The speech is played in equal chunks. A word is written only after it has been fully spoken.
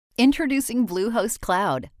Introducing Bluehost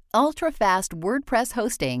Cloud, ultra-fast WordPress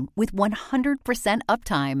hosting with 100%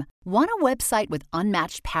 uptime. Want a website with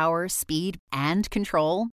unmatched power, speed, and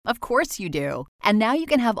control? Of course you do. And now you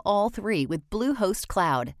can have all three with Bluehost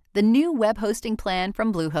Cloud, the new web hosting plan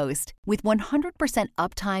from Bluehost. With 100%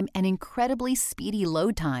 uptime and incredibly speedy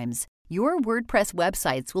load times, your WordPress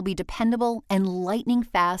websites will be dependable and lightning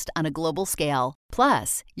fast on a global scale.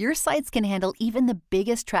 Plus, your sites can handle even the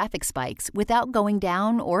biggest traffic spikes without going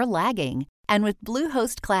down or lagging. And with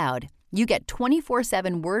Bluehost Cloud, you get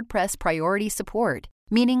 24/7 WordPress priority support,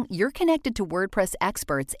 meaning you're connected to WordPress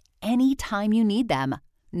experts anytime you need them.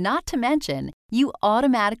 Not to mention, you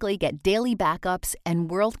automatically get daily backups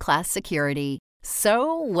and world-class security.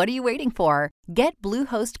 So, what are you waiting for? Get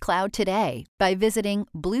Bluehost Cloud today by visiting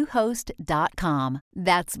Bluehost.com.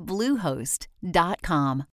 That's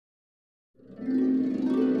Bluehost.com.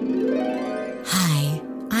 Hi,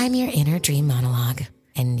 I'm your inner dream monologue,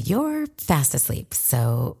 and you're fast asleep,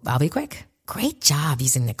 so I'll be quick. Great job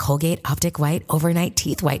using the Colgate Optic White Overnight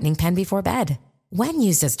Teeth Whitening Pen before bed. When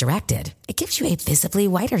used as directed, it gives you a visibly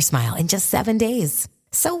whiter smile in just 7 days.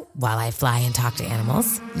 So while I fly and talk to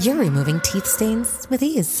animals, you're removing teeth stains with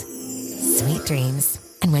ease. Sweet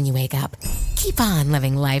dreams. And when you wake up, keep on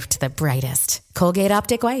living life to the brightest. Colgate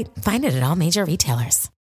Optic White. Find it at all major retailers.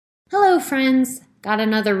 Hello, friends. Got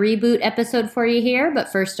another reboot episode for you here,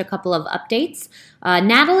 but first a couple of updates.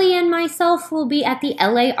 Natalie and myself will be at the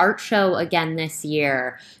LA Art Show again this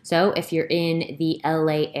year. So if you're in the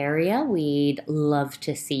LA area, we'd love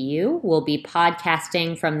to see you. We'll be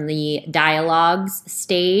podcasting from the Dialogues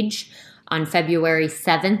stage on February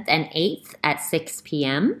 7th and 8th at 6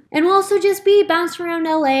 p.m. And we'll also just be bouncing around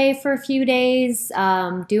LA for a few days,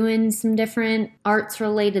 doing some different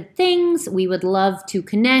arts-related things. We would love to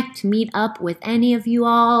connect, meet up with any of you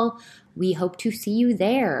all. We hope to see you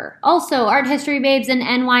there. Also, Art History Babes in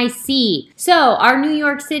NYC. So, our New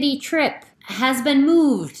York City trip has been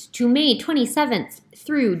moved to May 27th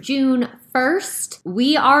through June 1st.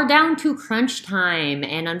 We are down to crunch time,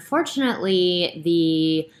 and unfortunately,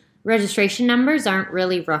 the registration numbers aren't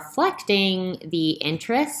really reflecting the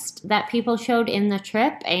interest that people showed in the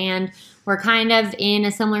trip, and we're kind of in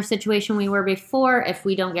a similar situation we were before. If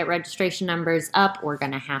we don't get registration numbers up, we're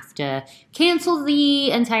going to have to cancel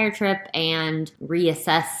the entire trip and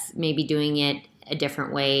reassess maybe doing it a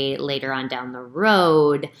different way later on down the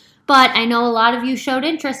road. But I know a lot of you showed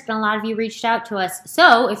interest and a lot of you reached out to us.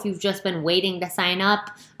 So if you've just been waiting to sign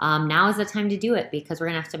up, now is the time to do it, because we're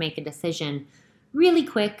going to have to make a decision really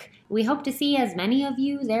quick. We hope to see as many of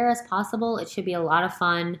you there as possible. It should be a lot of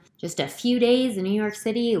fun. Just a few days in New York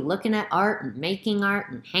City looking at art and making art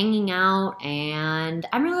and hanging out, and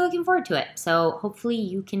I'm really looking forward to it. So hopefully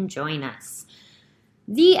you can join us.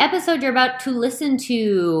 The episode you're about to listen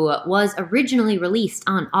to was originally released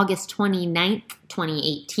on August 29th,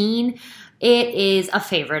 2018. It is a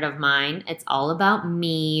favorite of mine. It's all about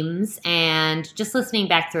memes, and just listening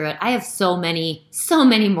back through it, I have so many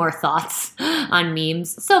more thoughts on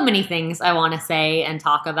memes. So many things I want to say and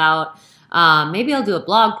talk about. Maybe I'll do a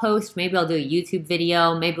blog post. Maybe I'll do a YouTube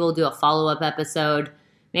video. Maybe we'll do a follow-up episode.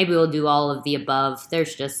 Maybe we'll do all of the above.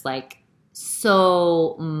 There's just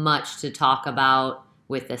so much to talk about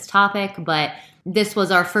with this topic, but this was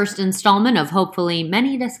our first installment of hopefully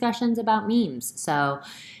many discussions about memes. So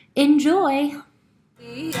enjoy.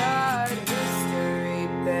 The Art History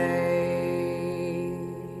Babes.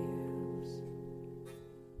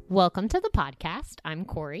 Welcome to the podcast. I'm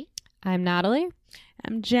Corey. I'm Natalie.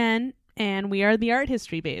 I'm Jen, and we are the Art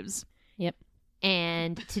History Babes. Yep.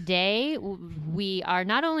 And today we are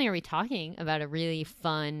not only are we talking about a really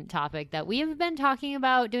fun topic that we have been talking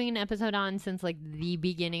about doing an episode on since the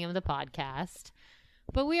beginning of the podcast,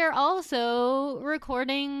 but we are also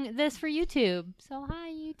recording this for YouTube. So hi,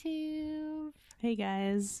 YouTube. Hey,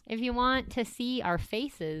 guys. If you want to see our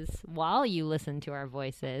faces while you listen to our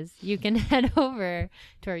voices, you can head over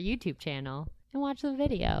to our YouTube channel and watch the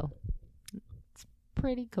video. It's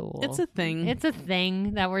pretty cool. It's a thing. It's a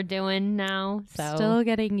thing that we're doing now. So Still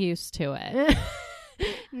getting used to it.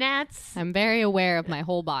 Nats. I'm very aware of my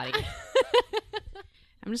whole body.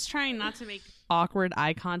 I'm just trying not to make awkward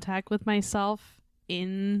eye contact with myself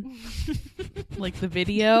in the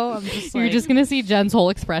video. I'm just You're just gonna see Jen's whole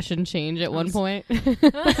expression change at one point. It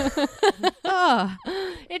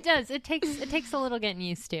does. It takes a little getting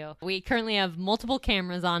used to. We currently have multiple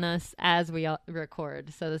cameras on us as we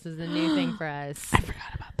record, so this is a new thing for us. I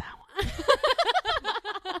forgot about that one.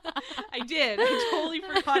 I did. I totally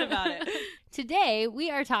forgot about it. Today we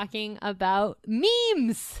are talking about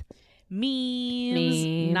memes.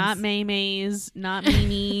 Memes. Not memes. Not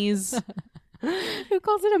memes. Who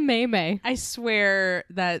calls it a meme? I swear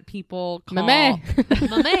that people call Meme.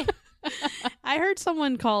 Mame. I heard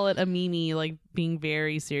someone call it a meme, like being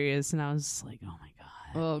very serious, and I was just like, oh my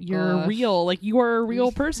god, Oh, you're gosh. real, like you are a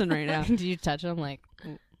real person right now. Did you touch him? Like,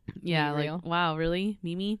 Yeah, real? like wow, really,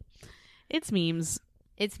 Mimi? It's memes.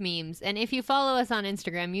 It's memes. And if you follow us on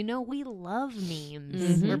Instagram, you know we love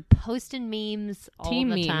memes. Mhm. We're posting memes all Team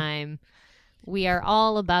the meme. time. We are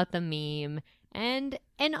all about the meme. And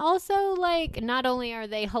also, like, not only are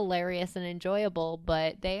they hilarious and enjoyable,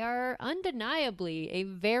 but they are undeniably a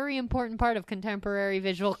very important part of contemporary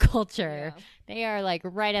visual culture. Yeah. They are, like,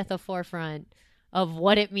 right at the forefront of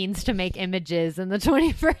what it means to make images in the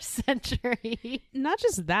 21st century. Not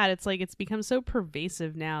just that, it's like it's become so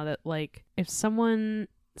pervasive now that like if someone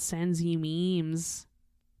sends you memes,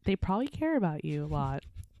 they probably care about you a lot.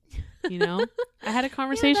 You know? I had a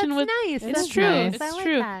conversation yeah, with that's nice. It's That's true. nice. It's I like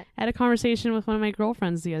true. that. I had a conversation with one of my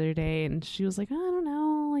girlfriends the other day, and she was like, I don't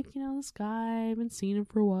know, like, you know, this guy, I've been seeing him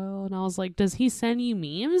for a while. And I was like, does he send you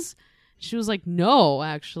memes? She was like, no,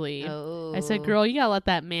 actually. Oh. I said, girl, you gotta let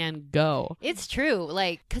that man go. It's true.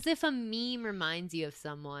 Like, because if a meme reminds you of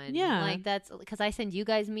someone, Yeah. like that's because I send you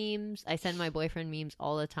guys memes. I send my boyfriend memes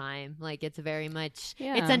all the time. Like, it's very much,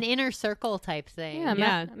 Yeah. it's an inner circle type thing. Yeah,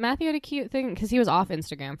 Yeah. Matthew had a cute thing because he was off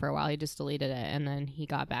Instagram for a while. He just deleted it, and then he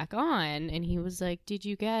got back on, and he was like, "Did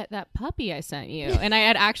you get that puppy I sent you?" And I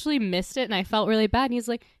had actually missed it, and I felt really bad. And he's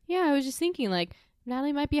like, "Yeah, I was just thinking like."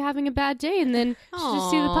 Natalie might be having a bad day, and then she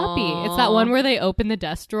just see the puppy. It's that one where they open the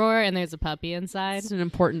desk drawer and there's a puppy inside. It's an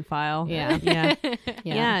important file. Yeah. Yeah. Yeah.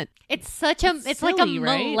 Yeah. It's such a, it's like a silly,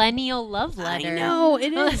 right? millennial love letter. I know,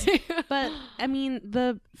 it is. But, I mean,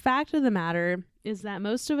 the fact of the matter is that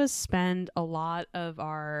most of us spend a lot of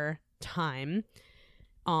our time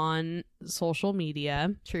on social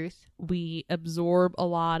media. Truth. We absorb a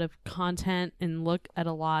lot of content and look at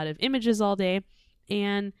a lot of images all day.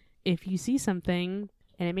 And if you see something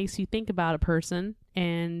and it makes you think about a person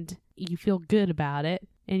and you feel good about it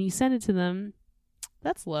and you send it to them,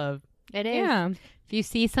 that's love. It is. Yeah. If you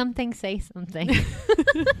see something, say something.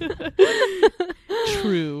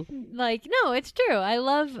 True. Like, no, it's true. I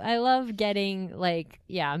love getting like,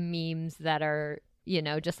 yeah, memes that are, you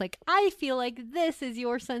know, just like, I feel like this is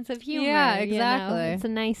your sense of humor. Yeah, you know? exactly. It's a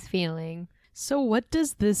nice feeling. So what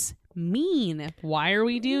does this mean? Why are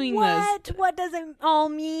we doing this? What does it all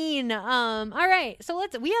mean? All right. So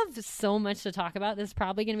we have so much to talk about. This is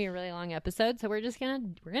probably going to be a really long episode, so we're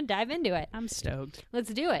going to dive into it. I'm stoked.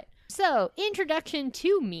 Let's do it. So, introduction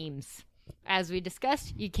to memes. As we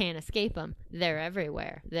discussed, you can't escape them. They're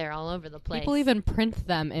everywhere. They're all over the place. People even print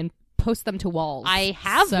them and post them to walls. I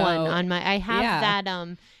have So- one on my. I have yeah.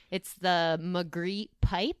 that. It's the Magritte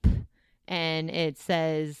pipe, and it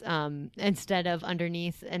says instead of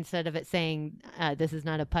it saying this is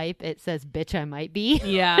not a pipe, it says "bitch, I might be."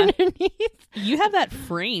 Yeah. underneath. You have that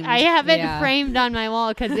framed. I have it Yeah. framed on my wall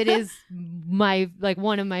because it is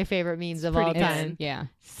one of my favorite memes of all pretty good. time. Yeah.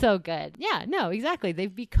 So good. Yeah, no, exactly.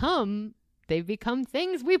 They've become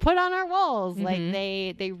things we put on our walls. Like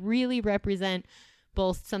they really represent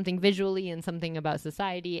both something visually and something about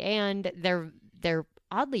society, and they're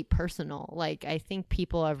oddly personal. Like, I think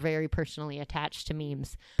people are very personally attached to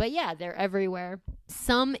memes. But yeah, they're everywhere.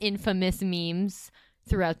 Some infamous memes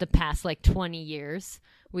throughout the past like 20 years.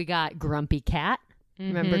 We got Grumpy Cat.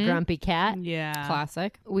 Remember Mhm. Grumpy Cat? Yeah.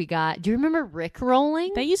 Classic. We got, do you remember Rick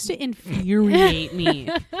rolling? That used to infuriate me.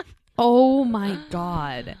 Oh my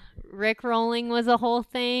god. Rick rolling was a whole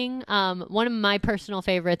thing. One of my personal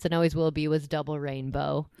favorites and always will be was Double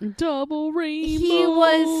Rainbow. Double rainbow. He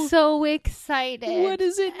was so excited. What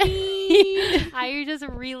does it mean? I just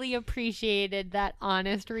really appreciated that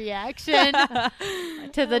honest reaction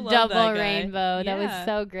to the I love double that guy. rainbow. That was Yeah.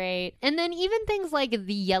 so great. And then even things like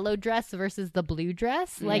the yellow dress versus the blue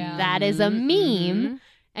dress, like Yeah. that is a meme. Mhm.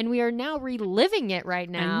 And we are now reliving it right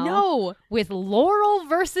now No. with Laurel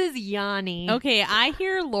versus Yanni. Okay, I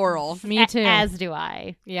hear Laurel. Me too. As do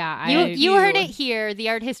I. yeah. You heard it here. The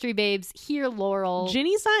Art History Babes hear Laurel.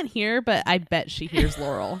 Ginny's not here, but I bet she hears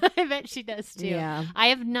Laurel. I bet she does too. Yeah.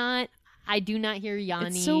 I do not hear Yanni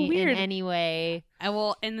It's so weird. in any way.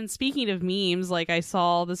 And then speaking of memes, like I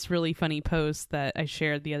saw this really funny post that I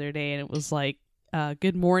shared the other day, and it was like,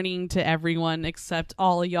 good morning to everyone except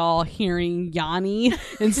all of y'all hearing Yanni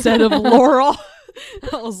instead of Laurel.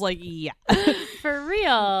 I was like, yeah. For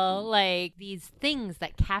real, like these things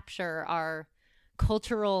that capture our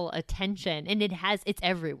cultural attention, and it's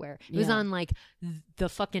everywhere. It was Yeah. on like the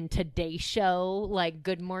fucking Today Show, like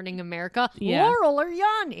Good Morning America. Yeah. Laurel or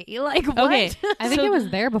Yanni? Like what? Okay. I think So- it was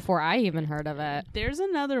there before I even heard of it. There's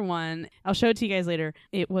another one. I'll show it to you guys later.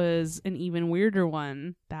 It was an even weirder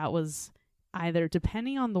one that was either,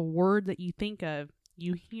 depending on the word that you think of,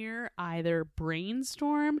 you hear either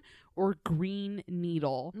brainstorm or green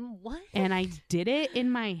needle. What? And I did it in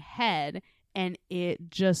my head, and it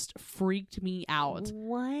just freaked me out.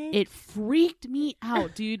 What? It freaked me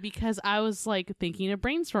out, dude, because I was like thinking of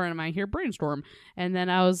brainstorm, and I hear brainstorm, and then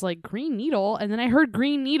I was like green needle, and then I heard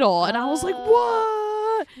green needle, and I was like,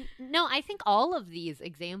 what? No, I think all of these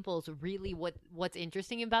examples really what's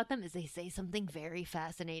interesting about them is they say something very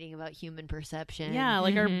fascinating about human perception. Yeah,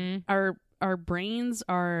 like our brains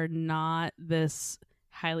are not this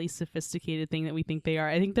highly sophisticated thing that we think they are.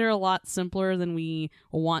 I think they're a lot simpler than we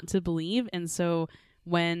want to believe. And so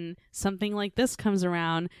when something like this comes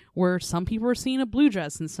around, where some people are seeing a blue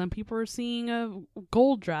dress and some people are seeing a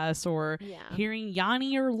gold dress, or hearing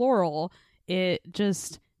Yanni or Laurel, it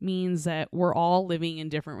just means that we're all living in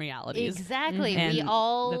different realities. Exactly. And we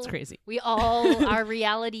all that's crazy. We all our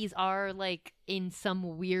realities are like in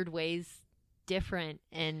some weird ways different,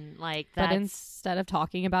 and like that's... But instead of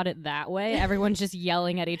talking about it that way, everyone's just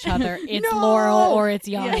yelling at each other, it's Laurel or it's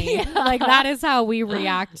Yanni. Yeah. Like, that is how we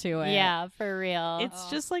react to it. Yeah, for real. It's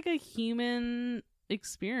just like a human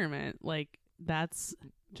experiment. Like, that's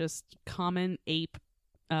just common ape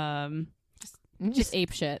Just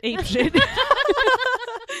ape shit. ape shit.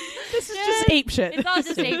 This is just ape shit. It's all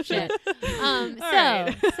just ape shit.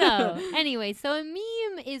 Anyway, so a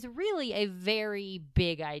meme is really a very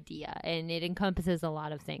big idea, and it encompasses a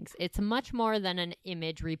lot of things. It's much more than an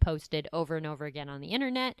image reposted over and over again on the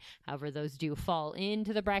internet. However, those do fall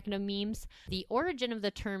into the bracket of memes. The origin of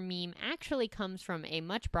the term meme actually comes from a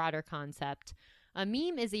much broader concept. A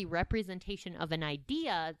meme is a representation of an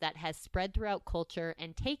idea that has spread throughout culture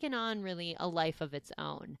and taken on really a life of its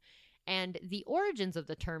own. And the origins of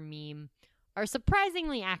the term meme are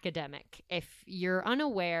surprisingly academic. If you're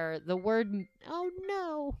unaware, the word... Oh,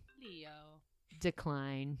 no. Leo.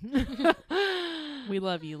 Decline. We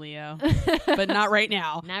love you, Leo. But not right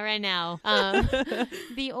now. Not right now.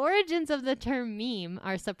 The origins of the term meme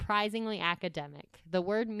are surprisingly academic. The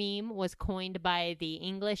word meme was coined by the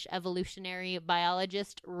English evolutionary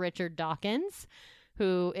biologist Richard Dawkins,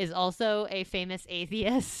 who is also a famous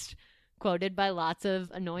atheist, quoted by lots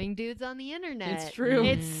of annoying dudes on the internet. It's true.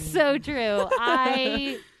 It's so true.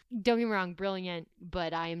 Don't get me wrong, brilliant,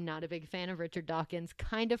 but I am not a big fan of Richard Dawkins,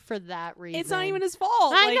 kind of for that reason. It's not even his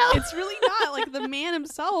fault. I know. It's really not. Like, the man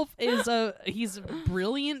himself he's a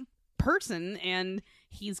brilliant person, and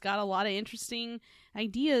he's got a lot of interesting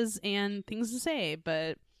ideas and things to say,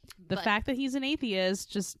 but the fact that he's an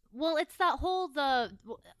atheist just... Well, it's that whole the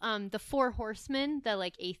Four Horsemen, the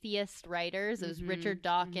like atheist writers. It was Richard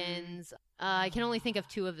Dawkins. I can only think of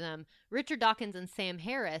two of them: Richard Dawkins and Sam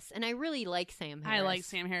Harris. And I really like Sam Harris. I like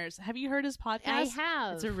Sam Harris. Have you heard his podcast? I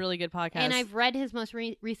have. It's a really good podcast. And I've read his most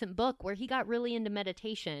recent book, where he got really into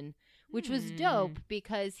meditation, which was dope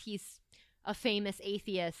because he's a famous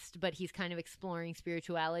atheist, but he's kind of exploring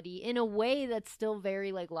spirituality in a way that's still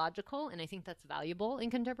very like logical, and I think that's valuable in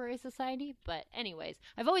contemporary society. But anyways,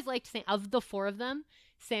 I've always liked of the four of them,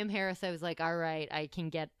 Sam Harris, I was like, all right, I can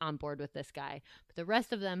get on board with this guy. But the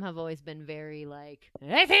rest of them have always been very like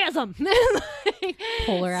atheism.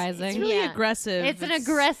 Polarizing. It's really aggressive. It's an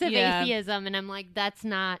aggressive atheism, and I'm like, that's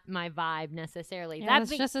not my vibe necessarily. Yeah,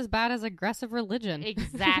 that's just as bad as aggressive religion.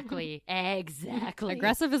 Exactly. Exactly.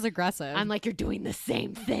 Aggressive is aggressive. I'm like, you're doing the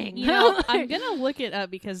same thing. You know, I'm gonna look it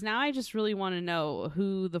up because now I just really want to know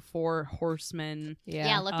who the four horsemen look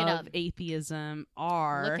it of up. atheism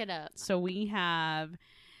are. Look it up. So we have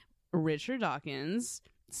Richard Dawkins,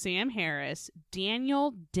 Sam Harris,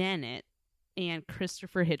 Daniel Dennett, and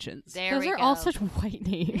Christopher Hitchens. Those are all such white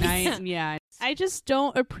names. I just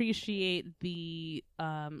don't appreciate the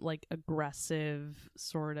like aggressive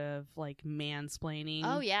sort of like mansplaining.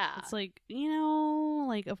 Oh yeah. It's like, you know,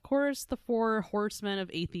 like of course the four horsemen of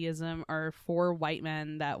atheism are four white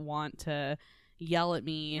men that want to yell at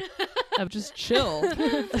me of just chill.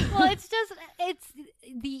 Well, it's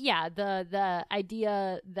the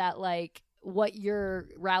idea that like what you're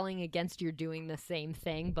rallying against, you're doing the same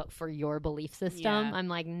thing, but for your belief system. Yeah. I'm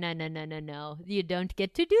like, no. You don't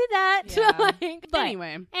get to do that. Yeah. But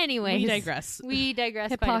Anyways, we digress.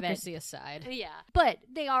 Hypocrisy aside. Yeah. But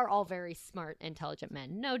they are all very smart, intelligent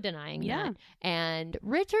men. No denying that. And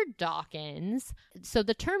Richard Dawkins, so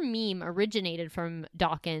the term meme originated from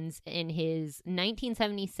Dawkins in his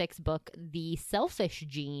 1976 book, The Selfish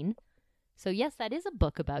Gene. So yes, that is a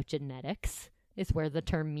book about genetics. Is where the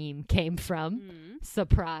term meme came from.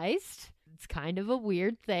 Surprised? It's kind of a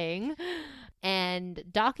weird thing. And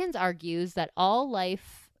Dawkins argues that all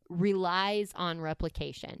life relies on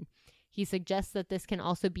replication. He suggests that this can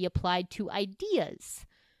also be applied to ideas.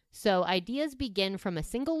 So ideas begin from a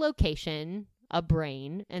single location, a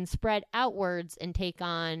brain, and spread outwards and take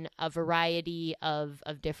on a variety of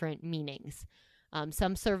different meanings.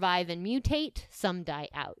 Some survive and mutate, some die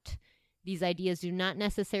out. These ideas do not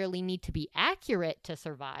necessarily need to be accurate to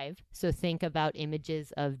survive. So think about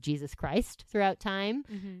images of Jesus Christ throughout time.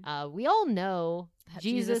 We all know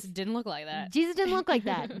Jesus didn't look like that. Jesus didn't look like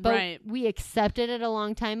that, but Right. we accepted it a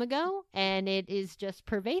long time ago, and it is just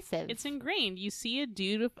pervasive. It's ingrained. You see a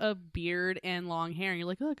dude with a beard and long hair, and you're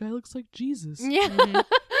like, oh, that guy looks like Jesus. Yeah,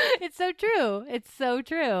 it's so true. It's so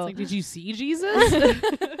true. It's like, did you see Jesus?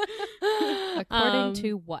 According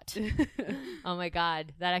to what? Oh my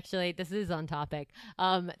God. This is on topic.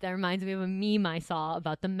 That reminds me of a meme I saw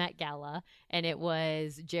about the Met Gala, and it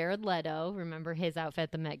was Jared Leto. Remember his outfit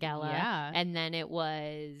at the Met Gala? Yeah. And then it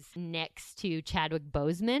was next to Chadwick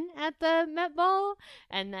Boseman at the Met Ball.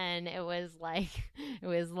 And then it was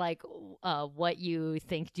like what you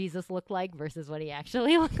think Jesus looked like versus what he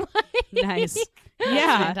actually looked like. Nice. That's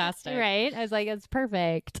Yeah. fantastic. Right? I was like, it's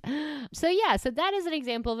perfect. So that is an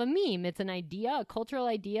example of a meme. It's an idea, a cultural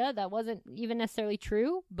idea that wasn't even necessarily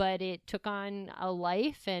true, but it took on a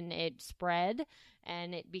life and it spread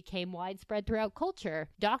and it became widespread throughout culture.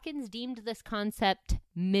 Dawkins deemed this concept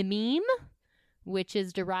meme, which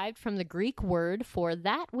is derived from the Greek word for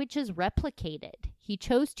that which is replicated. He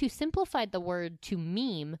chose to simplify the word to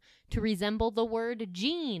meme to resemble the word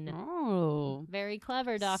gene. Oh. Very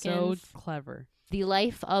clever, So Dawkins. clever. The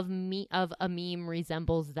life of a meme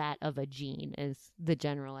resembles that of a gene, is the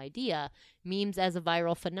general idea. Memes as a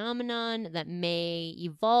viral phenomenon that may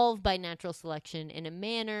evolve by natural selection in a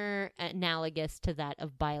manner analogous to that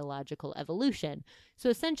of biological evolution. So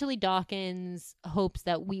essentially, Dawkins hopes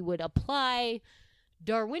that we would apply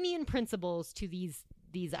Darwinian principles to these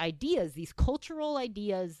ideas, these cultural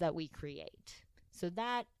ideas that we create. So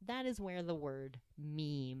that is where the word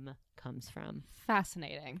meme comes from,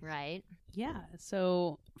 Fascinating. right? Yeah.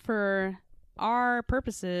 So for our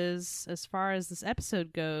purposes, as far as this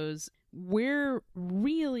episode goes, we're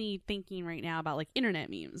really thinking right now about like internet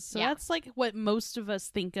memes. So Yeah. that's like what most of us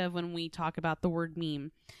think of when we talk about the word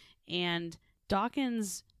meme. And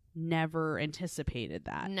Dawkins never anticipated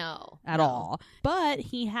that. No. At all. But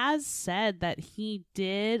he has said that he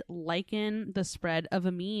did liken the spread of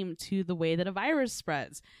a meme to the way that a virus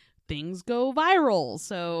spreads. Things go viral.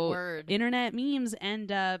 So Word. internet memes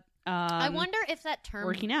end up I wonder if that term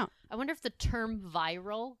working out. I wonder if the term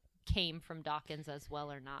viral came from Dawkins as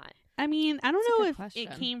well or not. I mean, I don't That's a know good if question.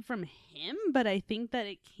 it came from him, but I think that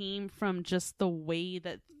it came from just the way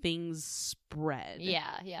that things spread.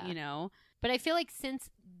 Yeah, yeah. You know? But I feel like since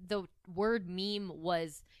the word meme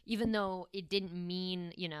was, even though it didn't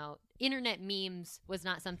mean, internet memes was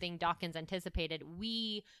not something Dawkins anticipated,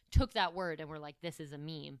 we took that word and we're like, this is a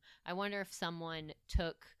meme. I wonder if someone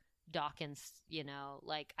took Dawkins,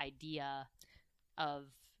 idea of,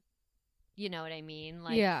 you know what I mean?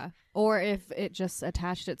 Like, yeah. Or if it just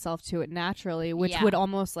attached itself to it naturally, which Yeah. would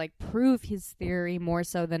almost like prove his theory more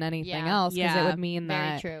so than anything Yeah. else. Because it Yeah. would mean Very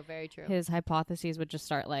that true, very true. his hypotheses would just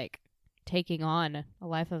start like taking on a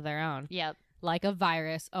life of their own. Yep. Like a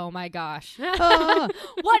virus. Oh my gosh.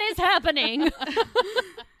 What is happening?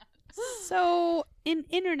 So, an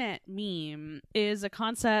internet meme is a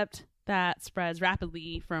concept that spreads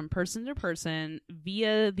rapidly from person to person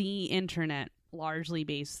via the internet, largely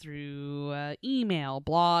based through email,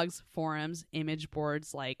 blogs, forums, image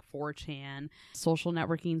boards like 4chan, social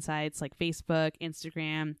networking sites like Facebook,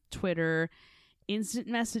 Instagram, Twitter, instant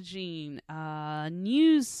messaging,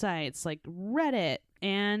 news sites like Reddit,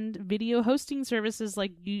 and video hosting services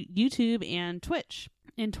like YouTube and Twitch.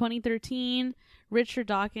 In 2013, Richard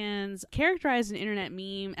Dawkins characterized an internet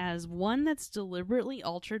meme as one that's deliberately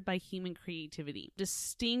altered by human creativity,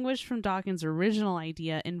 distinguished from Dawkins' original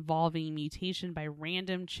idea involving mutation by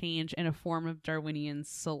random change in a form of Darwinian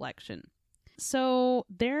selection. So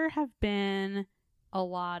there have been a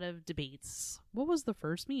lot of debates. What was the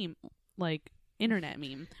first meme? Like, internet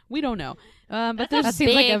meme. We don't know. But there's That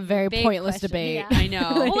seems like a big, very big pointless question. debate. Yeah. I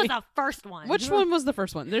know. What was the first one? Which one was the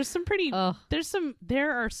first one? There's some pretty Ugh.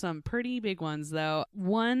 there are some pretty big ones though.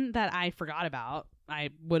 One that I forgot about. I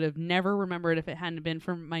would have never remembered if it hadn't been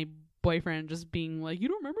for my boyfriend just being like, "You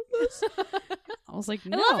don't remember this?" I was like,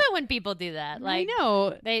 "No." I love it when people do that. Like, I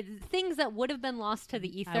know. things that would have been lost to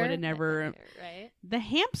the ether. I would have never. Right? The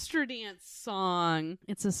Hamster Dance song.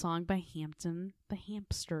 It's a song by Hampton the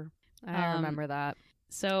Hamster. I remember that.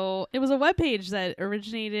 So it was a webpage that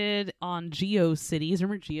originated on GeoCities.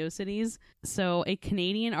 Remember GeoCities? So a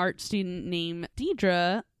Canadian art student named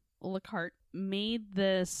Deidre Lacarte made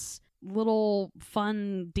this little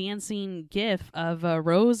fun dancing gif of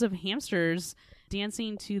rows of hamsters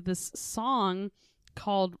dancing to this song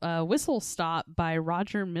called Whistle Stop by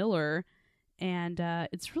Roger Miller, and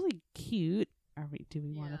it's really cute. Do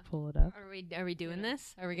we want to pull it up? Are we doing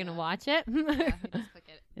this? Are we gonna watch it? Yeah, you just click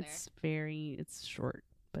it there. It's short,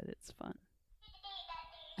 but it's fun.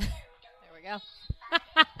 There we go.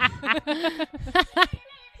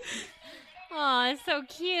 Oh, it's so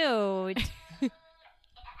cute.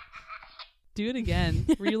 Do it again.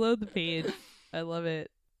 Reload the page. I love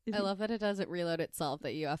it. I love that it doesn't reload itself,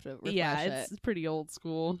 that you have to refresh Yeah, it. it's pretty old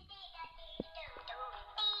school.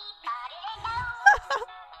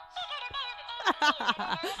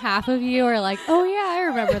 Half of you are like, oh yeah, I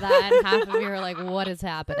remember that. And half of you are like, what is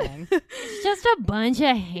happening? It's just a bunch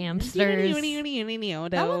of hamsters.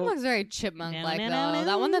 That one looks very chipmunk-like, though.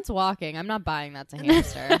 That one that's walking, I'm not buying that's a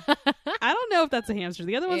hamster. I don't know if that's a hamster.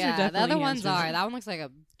 The other ones are Yeah, definitely the other ones hamsters. are. That one looks like a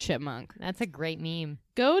chipmunk. That's a great meme.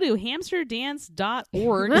 Go to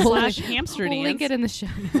hamsterdance.org/hamsterdance. We'll link it in the show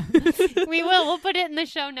notes. We will. We'll put it in the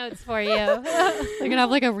show notes for you. They're gonna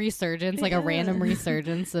have like a resurgence, like a random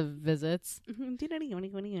resurgence of visits.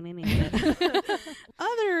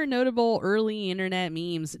 Other notable early internet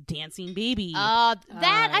memes: Dancing Baby. That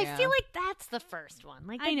I yeah. feel like that's the first one.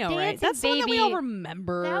 Like I the know, right? Dancing That's the one that we Baby, all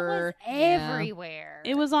remember. That was everywhere.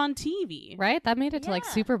 It was on TV. Right? That made it to like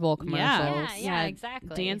Yeah. Super Bowl commercials. Yeah,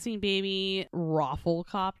 exactly. Dancing Baby,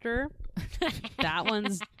 Rafflecopter. That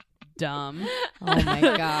one's dumb. Oh my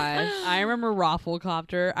gosh. I remember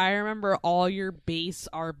Rafflecopter. I remember All Your Base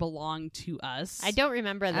Are Belong to Us. I don't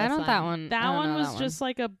remember this I don't one. that one. I That don't one know was that just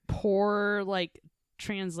like a poor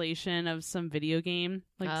translation of some video game,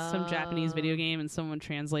 some Japanese video game, and someone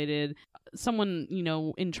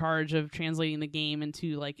in charge of translating the game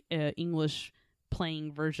into like a English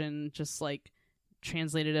playing version just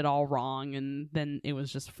translated it all wrong, and then it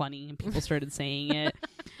was just funny and people started saying it.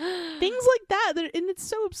 Things like that, and it's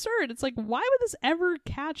so absurd. It's like, why would this ever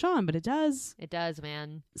catch on? But it does. It does,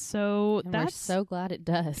 man. So And that's we're so glad it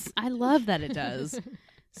does. I love that it does.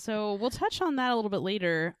 So we'll touch on that a little bit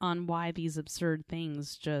later on why these absurd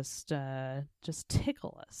things just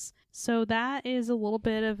tickle us. So that is a little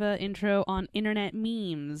bit of an intro on internet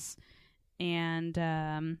memes,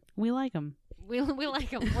 and we like them. We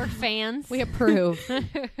like them. We're fans. We approve.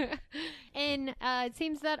 And it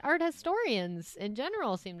seems that art historians in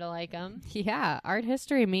general seem to like them. Yeah, art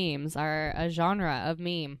history memes are a genre of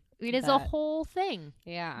meme. It is a That- whole thing.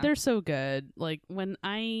 Yeah. They're so good. Like when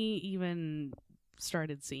I even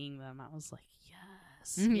started seeing them, I was like,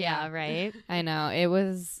 yes. Yeah, right. I know. It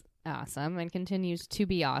was awesome and continues to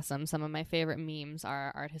be awesome. Some of my favorite memes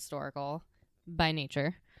are art historical by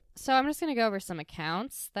nature. So I'm just going to go over some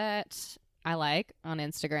accounts that I like on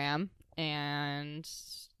Instagram and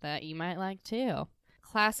that you might like too.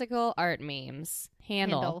 Classical art memes.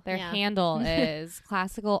 Handle, Their yeah. handle is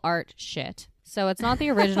classical art shit. So it's not the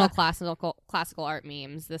original classical art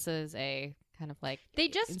memes. This is a kind of like They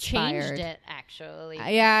just inspired. changed it, actually.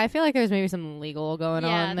 yeah, I feel like there's maybe some legal going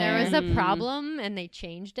on there. there was a Mhm. problem, and they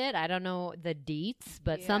changed it. I don't know the deets,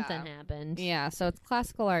 but Yeah. something happened. Yeah, so it's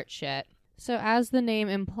classical art shit. So as the name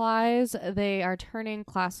implies, they are turning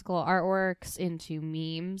classical artworks into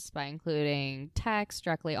memes by including text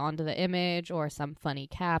directly onto the image or some funny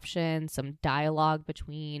caption, some dialogue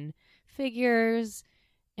between figures.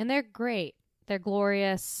 And they're great. They're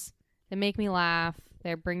glorious. They make me laugh.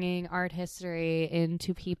 They're bringing art history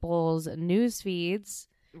into people's news feeds,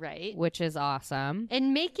 Right. which is awesome.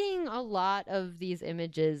 And making a lot of these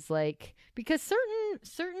images, because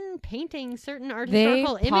certain paintings, certain art They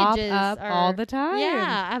historical pop images up are all the time.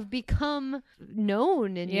 Yeah, have become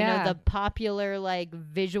known in Yeah. the popular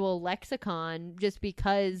visual lexicon just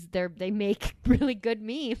because they make really good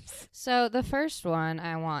memes. So the first one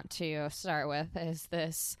I want to start with is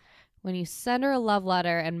this. When you send her a love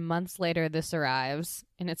letter and months later this arrives,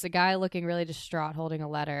 and it's a guy looking really distraught holding a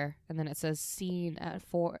letter, and then it says seen at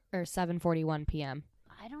 7:41 p.m.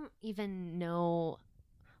 I don't even know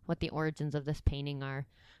what the origins of this painting are.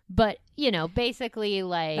 But, basically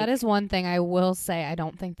That is one thing I will say I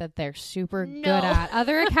don't think that they're super No. good at.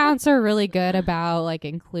 Other accounts are really good about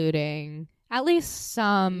including at least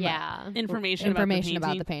some Information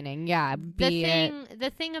about the painting. Yeah,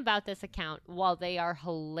 The thing about this account, while they are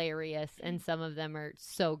hilarious and some of them are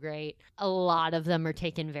so great, a lot of them are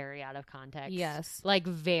taken very out of context. Yes.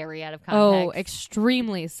 Very out of Oh, context.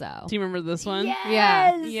 extremely so. Do you remember this one?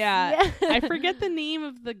 Yeah. Yeah. I forget the name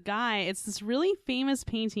of the guy. It's this really famous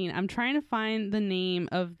painting. I'm trying to find the name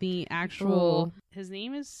of the actual. Ooh. His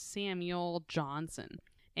name is Samuel Johnson.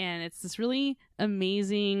 and it's this really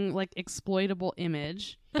amazing, like, exploitable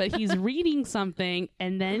image. But he's reading something,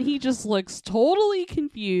 and then he just looks totally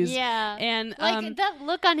confused. Yeah. And like that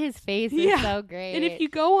look on his face is so great. And if you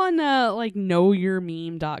go on like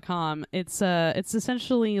knowyourmeme.com, it's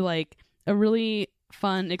essentially like a really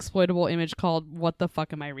fun exploitable image called "What the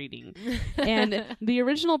fuck am I reading?" And the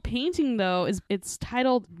original painting, though, it's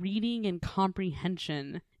titled "Reading and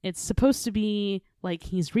Comprehension." It's supposed to be like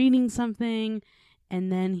he's reading something and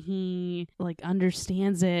then he like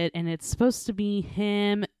understands it, and it's supposed to be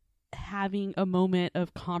him having a moment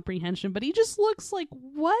of comprehension, but he just looks like,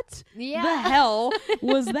 what the hell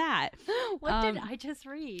was that? What did I just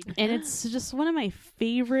read? And it's just one of my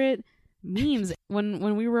favorite memes.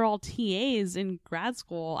 When we were all TAs in grad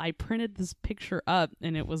school, I printed this picture up,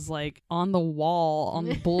 and it was like on the wall on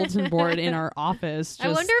the bulletin board in our office. I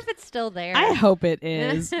wonder if it's still there. I hope it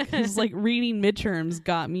is, because like reading midterms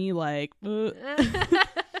got me like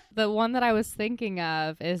The one that I was thinking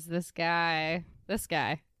of is this guy.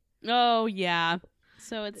 Oh yeah,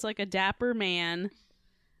 so it's like a dapper man,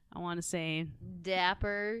 I want to say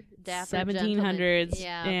dapper 1700s.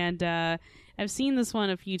 Yeah. And I've seen this one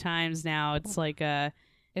a few times now. It's like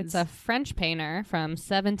It's a French painter from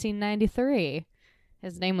 1793.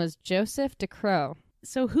 His name was Joseph Decroix.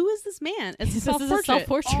 so who is this man? It's a This is self-portrait. a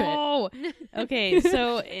self-portrait. Oh, okay.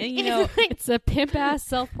 So you know, It's a pimp-ass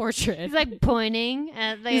self-portrait. He's like pointing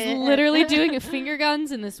at the. He's literally doing finger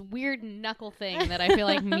guns and this weird knuckle thing that I feel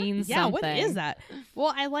like means yeah. something. What is that?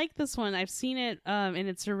 Well, I like this one. I've seen it in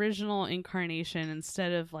its original incarnation.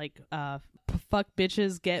 Instead of like fuck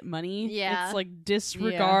bitches get money. Yeah. It's like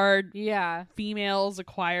disregard Yeah. females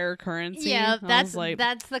acquire currency. Yeah, I was like,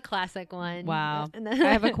 that's the classic one. wow. I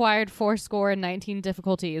have acquired 19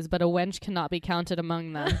 difficulties, but a wench cannot be counted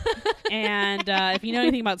among them. And if you know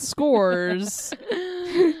anything about scores,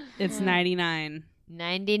 it's 99.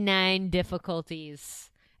 99 difficulties,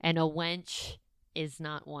 and a wench is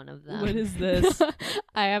not one of them. What is this?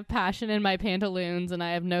 I have passion in my pantaloons, and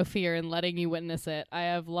I have no fear in letting you witness it. I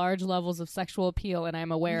have large levels of sexual appeal, and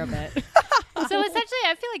I'm aware of it. So essentially,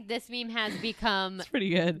 I feel like this meme has become It's pretty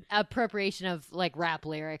good. appropriation of like rap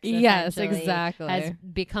lyrics. Yes, essentially, exactly. Has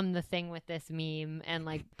become the thing with this meme, and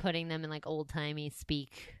like putting them in like old timey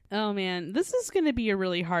speak. Oh man, this is going to be a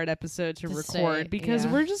really hard episode to record say, because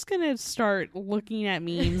yeah. we're just going to start looking at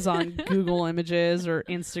memes on Google Images or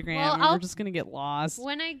Instagram, Well, and I'll- we're just going to get lost.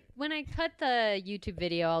 When I cut the YouTube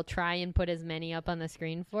video, I'll try and put as many up on the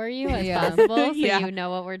screen for you as Yeah. possible, so Yeah. you know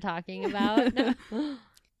what we're talking about.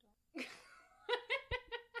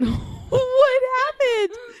 What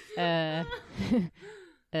happened?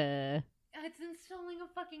 It's installing a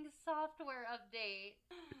fucking software update.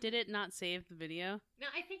 Did it not save the video? No,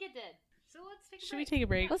 I think it did. So let's take a Should we break. take a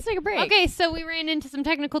break? Let's take a break. Okay, so we ran into some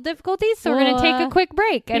technical difficulties, so we're We'll, gonna take a quick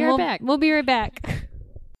break, and right we'll back. we'll be right back.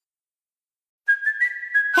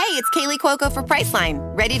 Hey, it's Kaylee Cuoco for Priceline.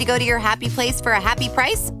 Ready to go to your happy place for a happy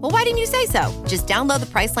price? Well, why didn't you say so? Just download the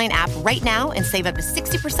Priceline app right now and save up to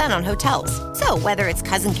 60% on hotels. So whether it's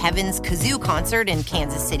Cousin Kevin's Kazoo Concert in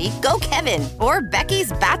Kansas City, go Kevin, or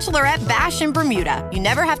Becky's Bachelorette Bash in Bermuda, you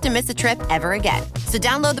never have to miss a trip ever again. So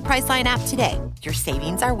download the Priceline app today. Your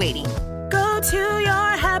savings are waiting. Go to your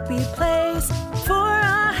happy place for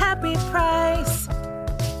a happy price.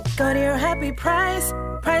 Go to your happy price,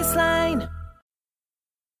 Priceline.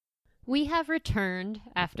 We have returned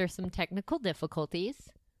after some technical difficulties.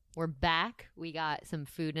 We're back. We got some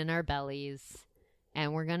food in our bellies,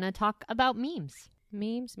 and we're gonna talk about memes.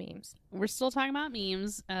 Memes. We're still talking about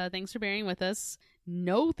memes. Thanks for bearing with us.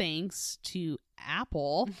 No thanks to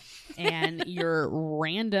Apple and your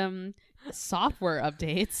random software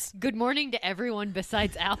updates. Good morning to everyone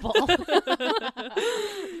besides Apple.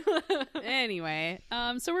 Anyway,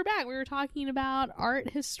 so we're back. We were talking about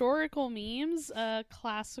historical memes,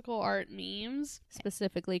 classical art memes.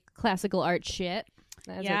 Specifically classical art shit,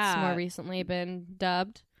 as Yeah. it's more recently been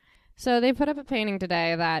dubbed. So they put up a painting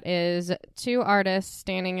today that is two artists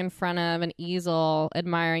standing in front of an easel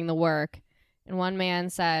admiring the work. And one man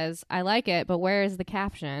says, "I like it, but where is the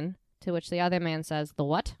caption?" To which the other man says, "The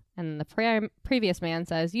what?" And the previous man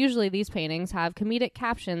says, "Usually these paintings have comedic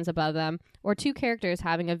captions above them or two characters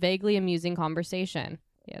having a vaguely amusing conversation."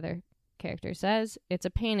 The other character says, "It's a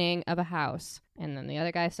painting of a house." And then the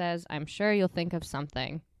other guy says, "I'm sure you'll think of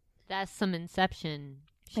something." That's some Inception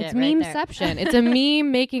shit. It's right there. memeception. It's a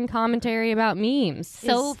meme making commentary about memes.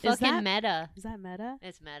 So Is fucking that- meta. Is that meta?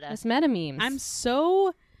 It's meta. It's meta memes. I'm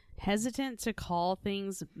so hesitant to call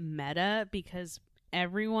things meta because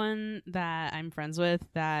everyone that I'm friends with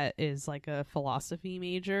that is like a philosophy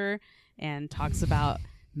major and talks about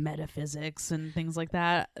metaphysics and things like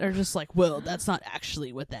that are just like, well, that's not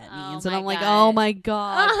actually what that Oh means. And my I'm like, God. oh my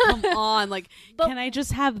God, come on. Like, can I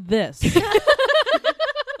just have this?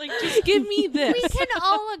 Like, just give me this. We can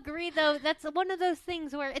all agree, though, that's one of those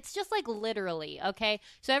things where it's just like literally, okay?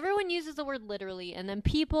 So everyone uses the word literally, and then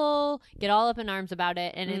people get all up in arms about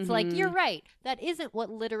it, and it's like, you're right. That isn't what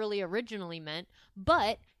literally originally meant,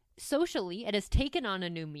 but socially it has taken on a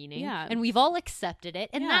new meaning, Yeah. and we've all accepted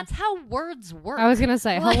it, and Yeah. that's how words work. I was gonna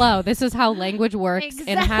say, hello. This is how language works.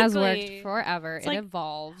 It has Exactly. worked forever. It's it like-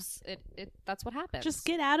 evolves. It that's what happens. Just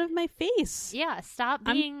get out of my face. Yeah, stop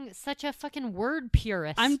being such a fucking word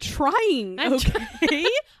purist. I'm trying, I'm okay?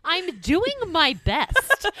 I'm doing my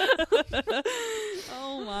best.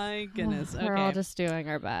 Oh my goodness. We're all Okay. just doing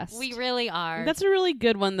our best. We really are. That's a really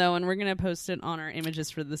good one, though, and we're going to post it on our images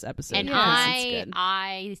for this episode. and because it's good.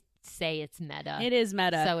 I say it's meta. It is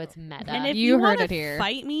meta. So it's meta. And if You you heard wanna it here.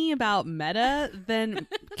 fight me about meta, then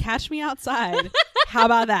catch me outside. How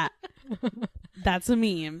about that? That's a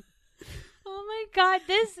meme. Oh my God,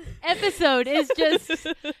 this episode is just,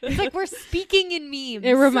 it's like we're speaking in memes.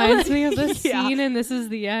 It reminds me of the Yeah. scene in This Is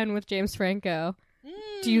the End with James Franco.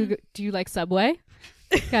 Do you like Subway?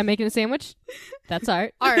 Can I make a sandwich? That's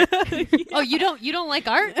art. Art. Oh, you don't like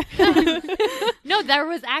art? No, there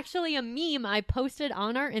was actually a meme I posted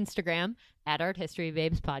on our Instagram at Art History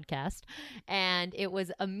Babes podcast, and it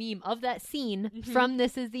was a meme of that scene from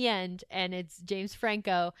This Is the End, and it's James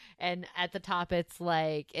Franco, and at the top it's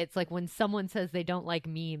like when someone says they don't like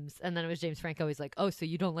memes, and then it was James Franco. He's like, "Oh, so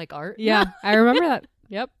you don't like art?" Yeah, I remember that.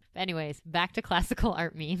 Yep. Anyways, back to classical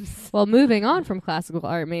art memes. Well, moving on from classical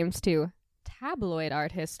art memes to tabloid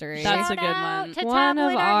art history. That's Shout a good out one. to one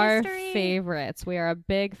of tabloid art our history. favorites. We are a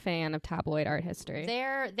big fan of tabloid art history.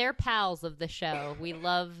 They're pals of the show. We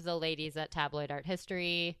love the ladies at Tabloid Art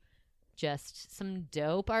History. Just some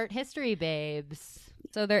dope art history babes.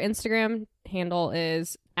 So their Instagram handle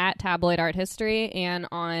is at tabloid art history, and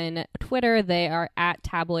on Twitter they are at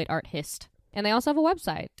tabloid art hist. And they also have a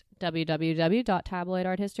website,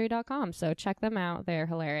 www.tabloidarthistory.com. So check them out. They're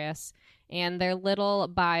hilarious. And their little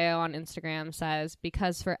bio on Instagram says,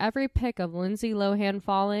 because for every pic of Lindsay Lohan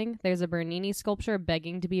falling, there's a Bernini sculpture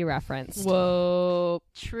begging to be referenced. Whoa.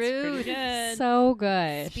 Truth. Good. So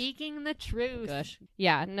good. Speaking the truth. Gosh.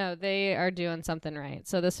 Yeah, no, they are doing something right.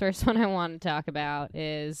 So this first one I want to talk about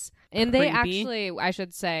is, and they Creepy. actually, I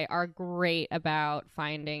should say, are great about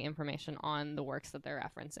finding information on the works that they're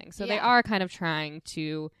referencing. So they Yeah. are kind of trying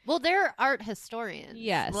to, Well, they're art historians.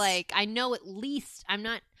 Yes. Like, I know at least, I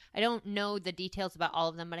don't know the details about all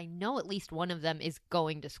of them, but I know at least one of them is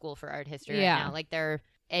going to school for art history Yeah. right now. Like, they're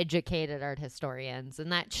educated art historians,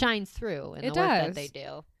 and that shines through in It the work that does. they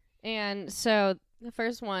do. and so the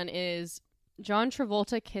first one is John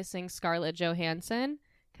Travolta kissing Scarlett Johansson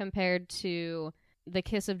compared to The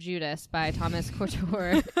Kiss of Judas by Thomas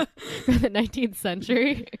Couture from the 19th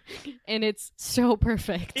century. And it's so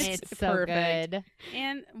perfect. It's so perfect. good.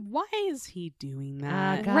 And why is he doing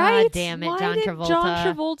that? God Right? damn it, Why John did Travolta.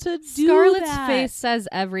 John Travolta do Scarlett's that? face says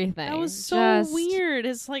everything. That was so Just- weird.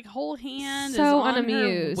 His like whole hand So is on her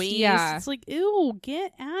unamused, waist. yeah. It's like, ew,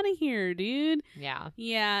 get out of here, dude. Yeah.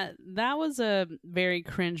 Yeah, that was a very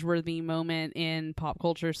cringeworthy moment in pop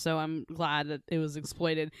culture. So I'm glad that it was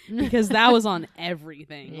exploited because that was on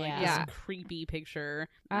everything. Like Yeah. this creepy picture.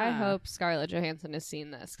 I hope Scarlett Johansson has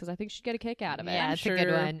seen this because I think she'd get a kick out of it. Yeah, I'm it's a good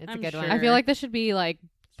sure. one. It's a I'm good one. sure. I feel like this should be like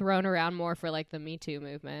thrown around more for like the Me Too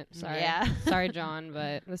movement. Sorry, Yeah. sorry, John,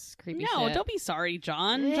 but this is creepy. No, shit. don't be sorry,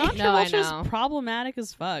 John. John No, I Travolta's know. problematic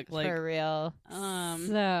as fuck. Like, For real.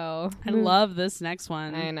 So I love this next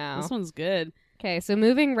one. I know. This one's good. Okay, so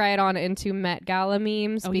moving right on into Met Gala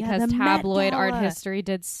memes Oh, yeah, because the Met tabloid art Gala. history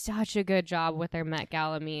did such a good job with their Met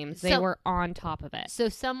Gala memes. They So- were on top of it. So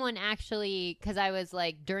someone actually, because I was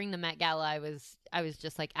like during the Met Gala, I was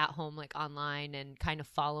just like at home, like online, and kind of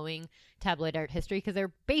following tabloid art history because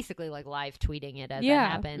they're basically like live tweeting it as it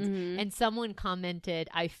happens. Mhm. And someone commented,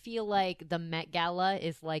 "I feel like the Met Gala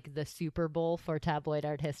is like the Super Bowl for tabloid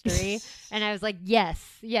art history," and I was like,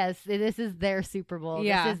 "Yes, this is their Super Bowl.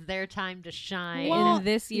 Yeah. This is their time to shine." Well, and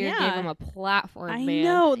this year yeah. gave them a platform. I man.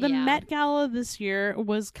 know the Yeah. Met Gala this year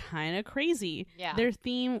was kind of crazy. Yeah. Their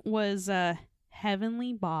theme was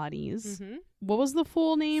heavenly bodies. Mhm. What was the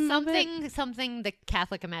full name of it? something the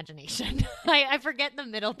Catholic imagination. I forget the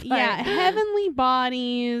middle part. Yeah, heavenly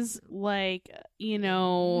bodies, like, you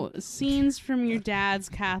know, scenes from your dad's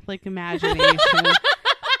Catholic imagination.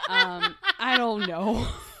 I don't know.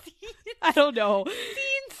 I don't know.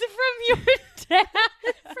 Scenes from your dad,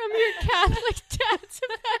 from your Catholic dad's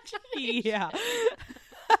imagination. Yeah.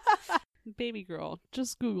 baby girl.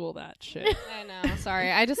 Just Google that shit. I know.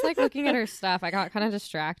 Sorry. I just like looking at her stuff. I got kind of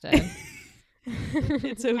distracted.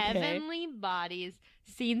 It's okay. Heavenly Bodies,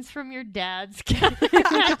 scenes from your dad's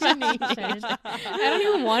imagination. I don't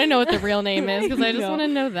even want to know what the real name is because I just No. want to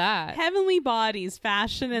know that. Heavenly Bodies,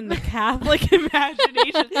 fashion and the Catholic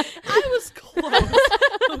imagination. I was close.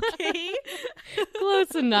 Okay.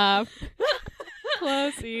 Close enough.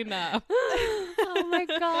 Close enough. Oh my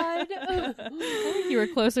god. You were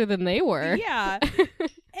closer than they were. Yeah.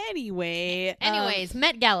 Anyway. Anyways,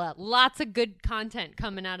 Met Gala. Lots of good content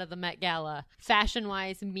coming out of the Met Gala.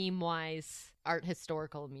 Fashion-wise, meme-wise, art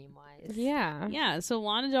historical meme-wise. Yeah. Yeah, so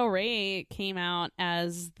Lana Del Rey came out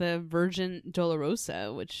as the Virgin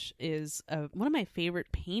Dolorosa, which is one of my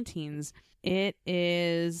favorite paintings. It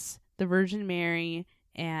is the Virgin Mary,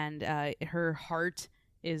 and her heart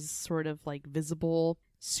is sort of like visible,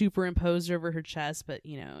 superimposed over her chest, but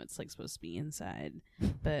you know, it's like supposed to be inside.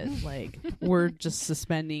 But like, we're just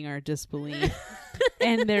suspending our disbelief.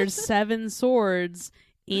 And there's 7 swords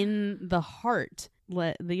in the heart.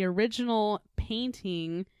 The original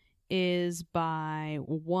painting is by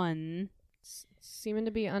one. Seeming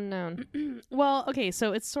to be unknown. Well, okay,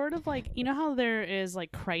 so it's sort of like, you know how there is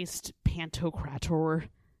like Christ Pantocrator.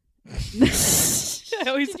 I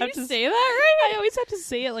always have to say that right? I always have to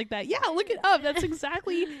say it like that. Yeah, look it up. That's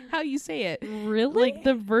exactly how you say it. Really? Like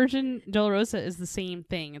the Virgin Dolorosa is the same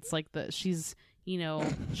thing. It's like she's, you know,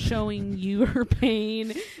 showing you her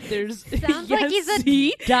pain. There's Sounds like he's a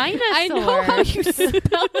see? dinosaur. I know how you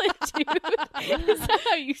spell it, dude. Is that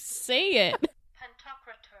how you say it?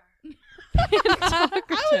 I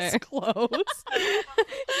was close.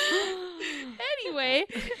 Anyway,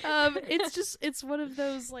 it's one of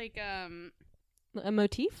those like A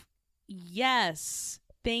motif? yes.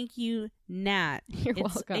 Thank you, Nat. You're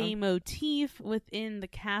It's welcome. a motif within the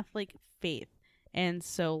Catholic faith. And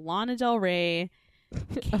so Lana Del Rey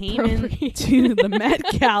came into the Met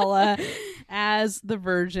Gala as the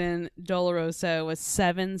Virgin Dolorosa with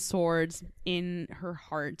 7 swords in her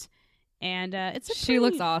heart. And She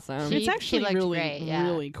looks awesome. It's She actually looked really, great, yeah.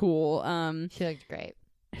 really cool. She looked great.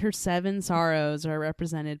 Her 7 sorrows are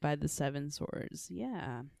represented by the 7 swords.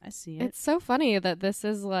 Yeah, I see it. It's so funny that this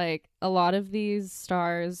is like a lot of these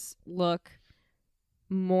stars look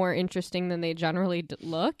more interesting than they generally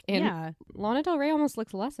look, and yeah. Lana Del Rey almost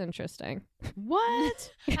looks less interesting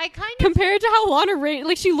What? I kind of compared to how Lana Rey,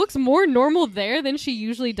 like, she looks more normal there than she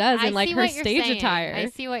usually does in like see her what you're stage saying. attire. I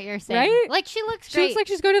see what you're saying. Right? Like she looks She great. looks like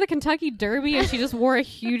she's going to the Kentucky Derby and she just wore a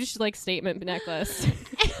huge like statement necklace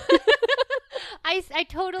I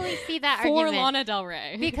totally see that for argument. Lana Del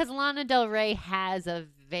Rey. Because Lana Del Rey has a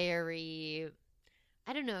very,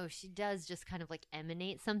 I don't know, she does just kind of like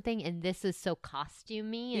emanate something, and this is so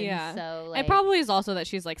costumey, and Yeah. so like, It probably is also that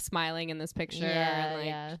she's like smiling in this picture. Yeah, and, like,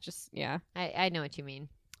 yeah. Just, yeah. I know what you mean.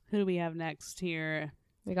 Who do we have next here?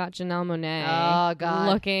 We got Janelle Monáe. Oh, God.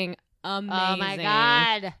 Looking amazing. Oh my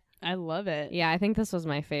god, I love it. Yeah, I think this was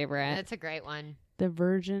my favorite. that's a great one. The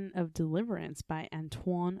Virgin of Deliverance by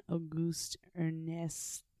Antoine Auguste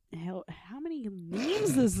Ernest. How many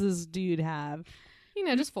names does this dude have? You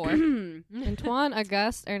know, just 4. Antoine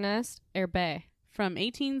Auguste Ernest Herbe. From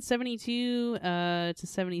 1872 to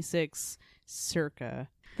 76, circa.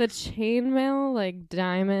 The chainmail, like,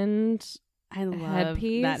 diamond. I love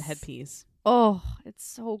Headpiece? that headpiece. Oh, it's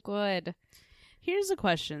so good. Here's a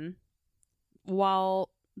question. While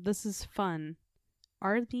this is fun,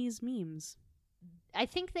 are these memes? I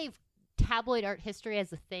think tabloid art history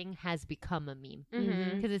as a thing has become a meme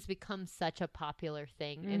Mhm. because it's become such a popular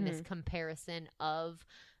thing in this comparison of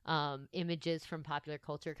images from popular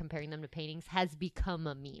culture, comparing them to paintings, has become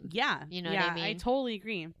a meme. Yeah. You know what yeah, I mean? I totally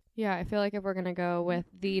agree. Yeah, I feel like if we're going to go with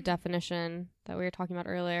the definition that we were talking about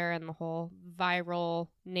earlier and the whole viral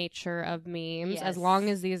nature of memes, Yes. as long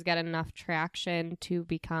as these get enough traction to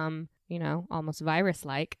become, you know, almost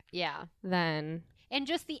virus-like, Yeah. then And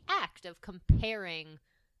just the act of comparing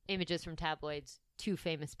images from tabloids to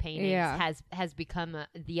famous paintings Yeah. has become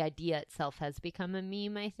the idea itself has become a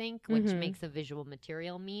meme, I think, which Mhm. makes a visual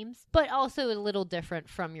material memes, but also a little different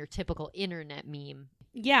from your typical internet meme.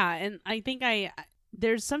 Yeah, and I think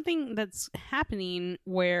there's something that's happening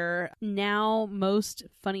where now most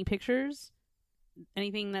funny pictures,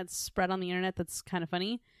 anything that's spread on the internet that's kind of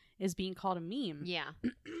funny, is being called a meme. Yeah.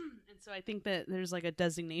 And so I think that there's like a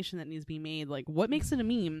designation that needs to be made, like what makes it a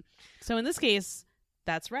meme? So in this case,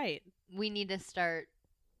 that's right. We need to start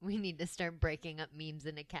breaking up memes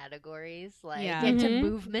into categories, like Yeah. into Mhm.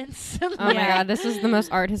 movements. oh my Yeah. god, this is the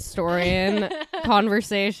most art historian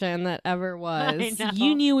conversation that ever was. I know.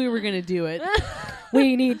 You knew we were going to do it.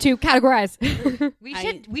 We need to categorize.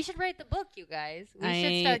 We should write the book, you guys. We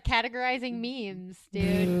should start categorizing memes,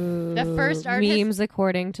 dude. The first memes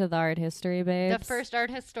according to the art history, babes. The first art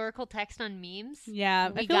historical text on memes. Yeah,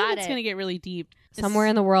 I feel like it's going to get really deep. Somewhere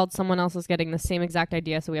in the world, someone else is getting the same exact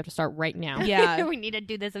idea, so we have to start right now. Yeah. We need to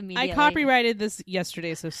do this immediately. I copyrighted this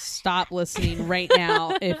yesterday, so stop listening right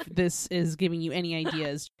now if this is giving you any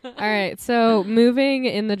ideas. All right, so moving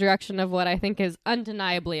in the direction of what I think is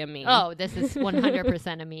undeniably a meme. Oh, this is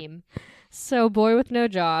 100% a meme. So Boy With No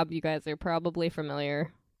Job, you guys are probably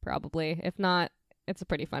familiar. Probably. If not, it's a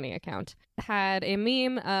pretty funny account. Had a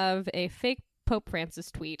meme of a fake Pope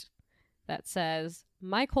Francis tweet that says,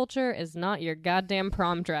 "My culture is not your goddamn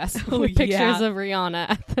prom dress," with pictures of Rihanna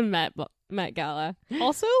at the Met Gala.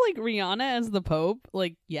 Also, like, Rihanna as the Pope,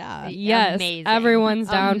 like, yeah. Yes, Amazing. everyone's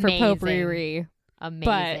down for Amazing. Pope Riri.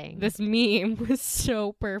 Amazing. But this meme was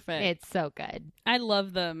so perfect. It's so good. I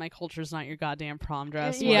love the "my culture's not your goddamn prom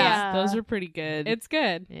dress" ones. Yeah. Those are pretty good. It's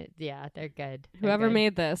good. Yeah, they're good. Whoever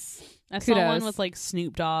made this, I saw one kudos. with, like,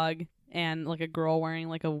 Snoop Dogg and, like, a girl wearing,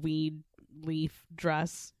 like, a weed leaf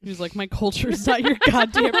dress. Who's like, "My culture's not your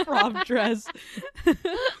goddamn prom dress."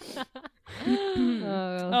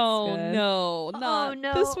 Oh good. no, not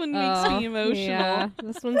no. this one makes me emotional. Yeah,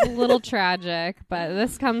 this one's a little tragic, but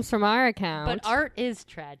this comes from our account. But art is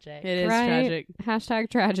tragic. It is Right? tragic. Hashtag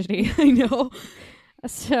tragedy. I know.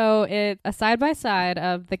 So it's a side-by-side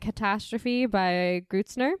of The Catastrophe by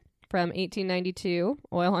Grützner from 1892,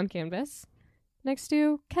 oil on canvas, next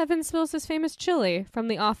to Kevin spills his famous chili from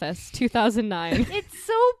The Office, 2009. It's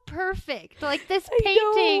so perfect. Like this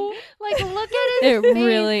painting. Like look at It his face.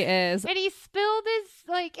 really is. And he spilled his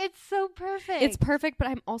like it's so perfect. It's perfect, but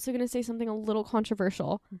I'm also going to say something a little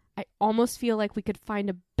controversial. I almost feel like we could find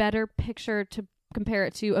a better picture to compare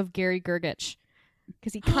it to of Gary Gergich.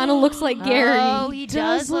 Because he kind of looks like Gary. Oh, he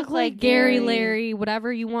does look like Gary, Gary. Larry,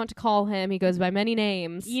 whatever you want to call him. He goes by many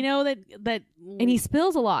names. You know that And he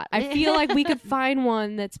spills a lot. I feel like we could find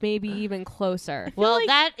one that's maybe even closer. well,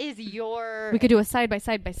 that is your We could do a side by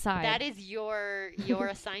side by side. that is your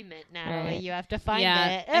assignment, Natalie. Right. You have to find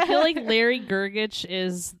yeah, it. I feel like Larry Gergich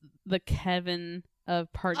is the Kevin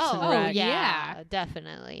of Parks and Rec. yeah,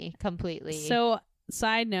 definitely. Completely. So,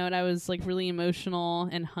 side note, I was like really emotional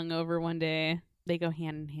and hungover one day. They go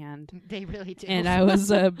hand in hand. they really do. And I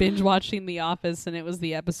was binge watching The Office, and it was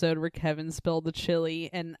the episode where Kevin spilled the chili,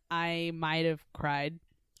 and I might have cried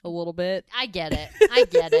a little bit. I get it. I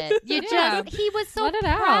get it. You Yeah. just he was so Let it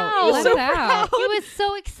proud. out. Let it out. He was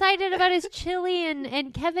so excited about his chili,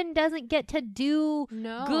 and Kevin doesn't get to do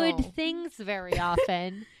good things very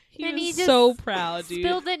often. He and was he just so proud, dude.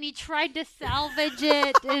 spilled it and he tried to salvage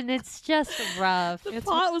it, and it's just rough. The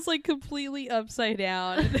pot was like completely upside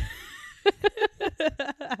down.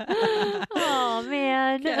 Oh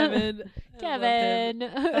man, Kevin. I love him.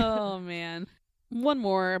 Kevin. Oh man. One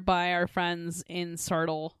more by our friends in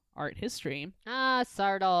Sartle Art History.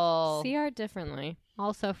 Sartle. See art differently.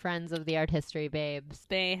 Also friends of the art history babes.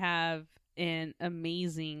 They have an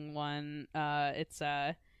amazing one. It's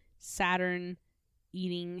Saturn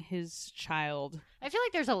eating his child. I feel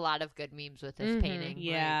like there's a lot of good memes with this painting.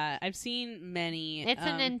 Yeah, I've seen many. Like, it's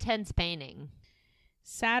an intense painting.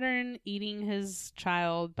 Saturn eating his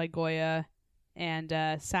child by Goya, and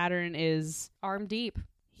Saturn is Arm deep.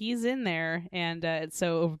 he's in there, and it's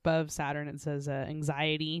so above Saturn it says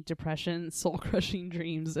anxiety, depression, soul crushing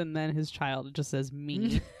dreams, and then his child it just says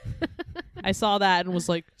me. I saw that and was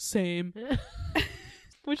like, same.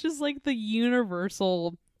 Which is like the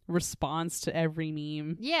universal response to every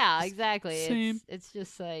meme. Yeah, exactly. Same. It's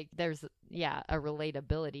just like there's a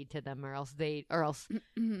relatability to them, or else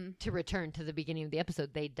to return to the beginning of the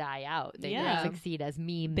episode, they die out. They don't succeed as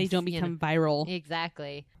memes. They don't become viral.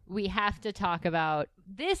 Exactly. We have to talk about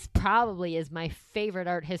this. Probably is my favorite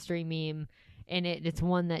art history meme, and it's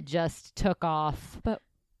one that just took off. But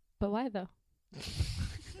why though?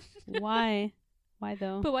 Why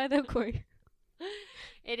though? But why though, Corey?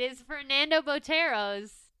 It is Fernando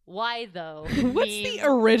Botero's "Why Though." What's meme. the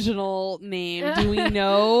original name? Do we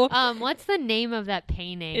know? What's the name of that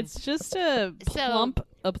painting? It's just a plump.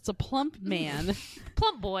 It's a plump man.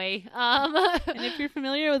 Plump Boy. And if you're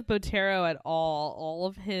familiar with Botero at all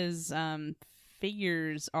of his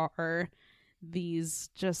figures are these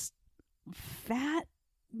just fat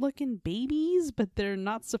looking babies, but they're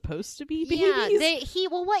not supposed to be babies. Yeah,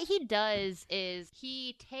 what he does is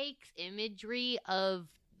he takes imagery of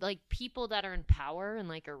like people that are in power and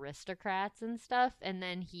like aristocrats and stuff, and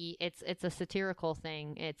then it's a satirical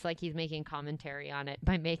thing. It's like he's making commentary on it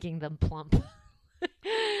by making them plump.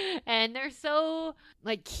 And they're so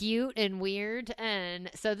like cute and weird. And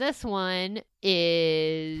so this one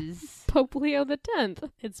is Pope Leo the 10th.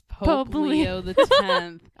 It's Pope Leo the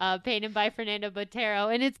 10th. painted by Fernando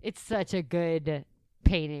Botero, and it's such a good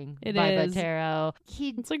painting by is. Botero.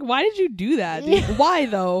 It's like, why did you do that? Dude? Why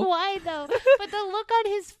though? Why though? But the look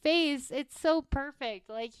on his face, it's so perfect.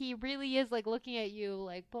 Like he really is like looking at you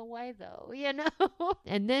like, but why though? You know?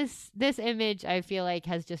 And this image I feel like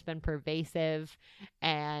has just been pervasive,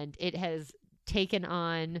 and it has taken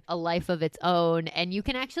on a life of its own, and you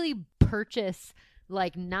can actually purchase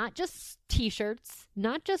like not just t-shirts,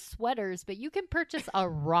 not just sweaters, but you can purchase a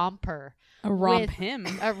romper. A romp with him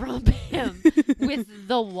with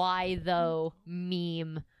the why though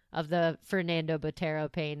meme of the Fernando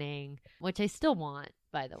Botero painting, which I still want,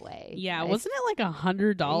 by the way. Yeah, wasn't it like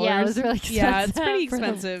 $100? Yeah, it was really expensive. Yeah, it's pretty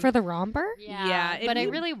expensive. For the romper? Yeah, if but I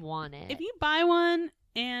you- really want it. If you buy one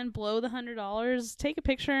and blow the $100, take a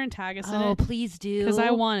picture and tag us in Oh, it. please do. Because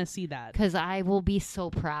I want to see that. Because I will be so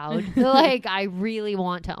proud. Like, I really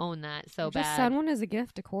want to own that so bad. Just send one as a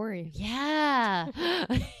gift to Corey. Yeah.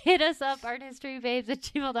 Hit us up,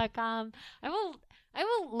 arthistorybabes@gmail.com. I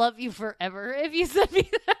will love you forever if you send me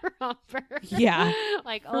that romper. Yeah,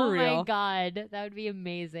 Like, for oh my real. God, that would be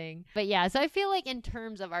amazing. But yeah, so I feel like in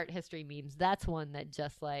terms of art history memes, that's one that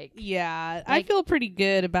just like, Yeah, I Like- feel pretty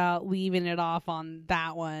good about leaving it off on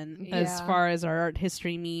that one as Yeah. far as our art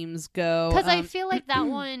history memes go. because I feel like that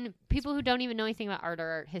one, people who don't even know anything about art or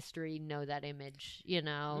art history know that image, you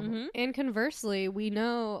know? Mhm. And conversely, we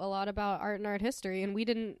know a lot about art and art history, and we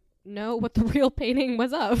didn't know what the real painting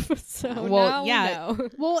was of. So Well, now yeah. we know.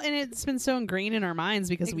 Well, and it's been so ingrained in our minds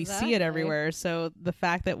because we see it Exactly. everywhere. So the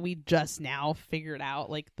fact that we just now figured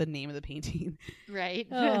out like the name of the painting, Right?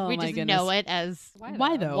 Oh, We my just goodness. know it as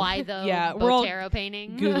why though? why though Yeah, we're all Botero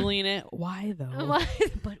painting. Googling it. Why though? Why-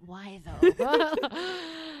 but why though?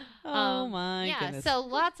 Oh my yeah, goodness. so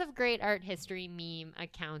lots of great art history meme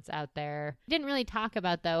accounts out there. Didn't really talk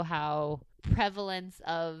about though how prevalence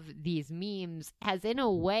of these memes has in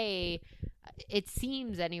a way, it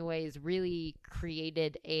seems anyways, really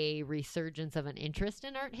created a resurgence of an interest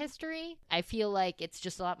in art history. I feel like it's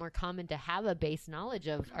just a lot more common to have a base knowledge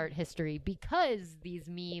of art history because these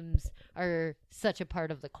memes are such a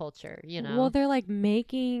part of the culture, you know? Well, they're like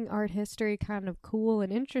making art history kind of cool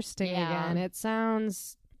and interesting Yeah. again. It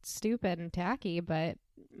sounds stupid and tacky, but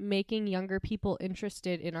making younger people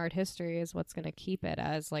interested in art history is what's going to keep it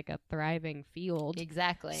as like a thriving field.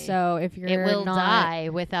 Exactly. So if you're it will not, die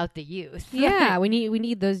without the youth. yeah, we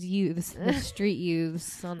need those youths, the street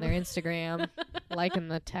youths on their Instagram, liking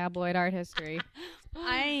the tabloid art history.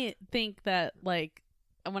 I think that like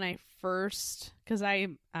when I first, because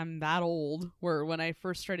I'm that old, where when I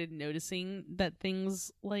first started noticing that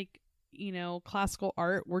things like, you know, classical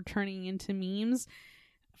art were turning into memes,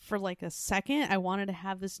 for like a second I wanted to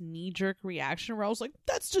have this knee-jerk reaction where I was like,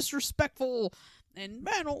 that's disrespectful and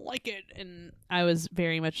I don't like it, and I was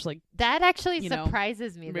very much like, That actually You know,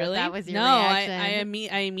 surprises me. really? That was your no, reaction.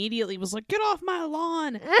 I immediately was like, get off my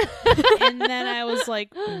lawn. And then I was like,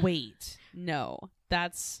 wait, no,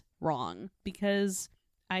 that's wrong. Because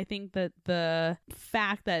I think that the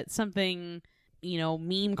fact that something, you know,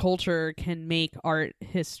 meme culture can make art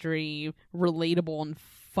history relatable and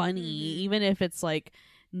funny, even if it's like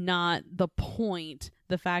not the point,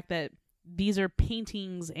 the fact that these are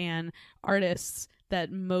paintings and artists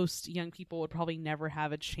that most young people would probably never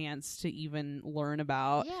have a chance to even learn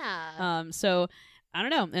about. Yeah. So I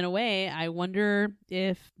don't know. In a way, I wonder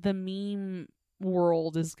if the meme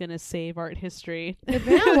world is gonna save art history.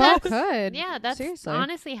 Well, could. Yeah, that's Seriously.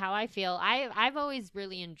 honestly how I feel. I've always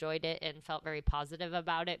really enjoyed it and felt very positive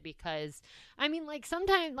about it because, I mean, like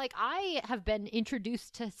sometimes, like I have been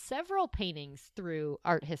introduced to several paintings through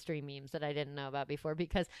art history memes that I didn't know about before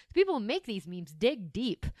because the people who make these memes dig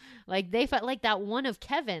deep. Like they felt like that one of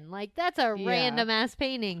Kevin, like that's a Yeah. random ass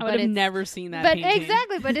painting. I but would have it's- never seen that But painting.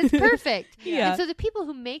 exactly, but it's perfect. Yeah. And so the people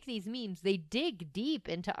who make these memes, they dig deep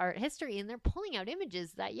into art history and they're pulling out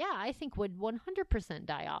images that, yeah, I think would 100%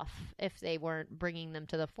 die off if they weren't bringing them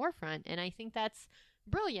to the forefront. And I think that's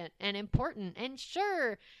brilliant and important. And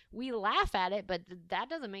sure, we laugh at it, but that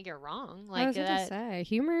doesn't make it wrong. I Like was going to that. say,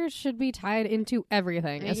 humor should be tied into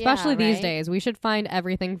everything, Yeah, especially these right? days. We should find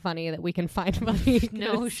everything funny that we can find funny.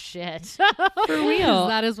 No shit. For real.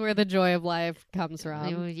 That is where the joy of life comes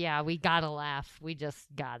from. Yeah, we gotta laugh. We just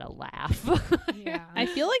gotta laugh. Yeah. I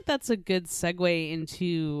feel like that's a good segue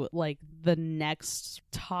into like the next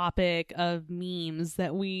topic of memes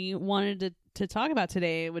that we wanted to talk about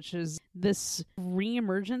today, which is this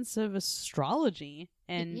reemergence of astrology.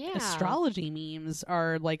 And Yeah. astrology memes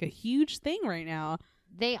are like a huge thing right now.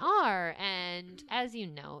 They are. And as you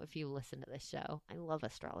know, if you listen to this show, I love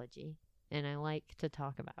astrology. And I like to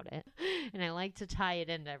talk about it. And I like to tie it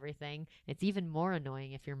into everything. It's even more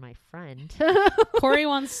annoying if you're my friend. Corey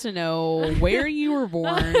wants to know where you were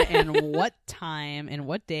born and what time and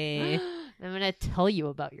what day. I'm going to tell you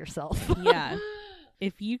about yourself. Yeah.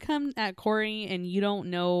 If you come at Corey and you don't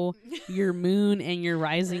know your moon and your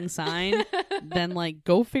rising sign, then like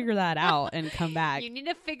go figure that out and come back. You need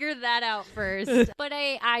to figure that out first. But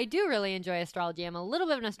I do really enjoy astrology. I'm a little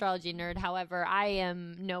bit of an astrology nerd. However, I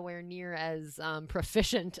am nowhere near as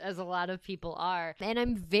proficient as a lot of people are. And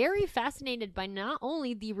I'm very fascinated by not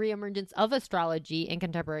only the reemergence of astrology in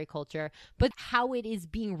contemporary culture, but how it is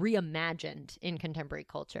being reimagined in contemporary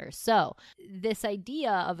culture. So this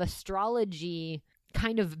idea of astrology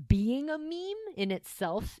kind of being a meme in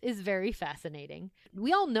itself is very fascinating.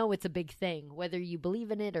 We all know it's a big thing, whether you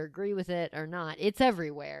believe in it or agree with it or not. It's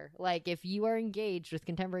everywhere. Like if you are engaged with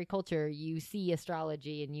contemporary culture, you see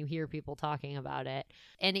astrology and you hear people talking about it.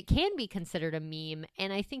 And it can be considered a meme.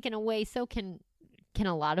 And I think in a way, so can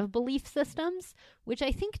a lot of belief systems, which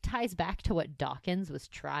I think ties back to what Dawkins was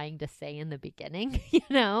trying to say in the beginning, you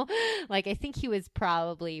know? Like, I think he was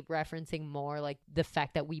probably referencing more like the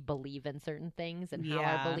fact that we believe in certain things and how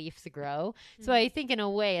our beliefs grow. So I think in a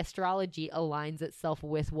way, astrology aligns itself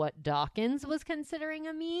with what Dawkins was considering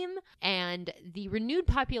a meme. And the renewed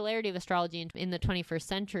popularity of astrology in the 21st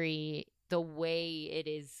century, the way it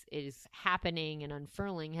is happening and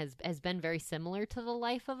unfurling has been very similar to the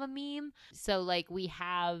life of a meme. So like we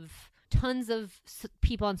have tons of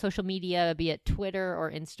people on social media, be it Twitter or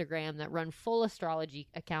Instagram, that run full astrology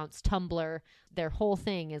accounts. Tumblr, their whole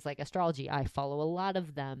thing is like astrology. I follow a lot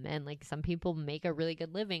of them, and like some people make a really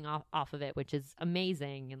good living off of it, which is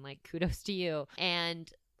amazing, and like kudos to you. And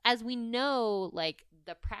as we know, like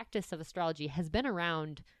the practice of astrology has been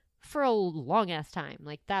around for a long ass time,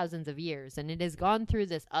 like thousands of years, and it has gone through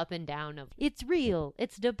this up and down of it's real,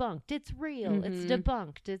 it's debunked, it's real, it's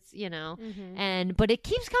debunked, it's, you know, but it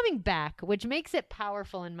keeps coming back, which makes it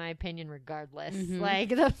powerful in my opinion regardless. Like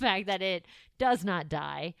the fact that it does not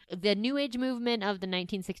die. The New Age movement of the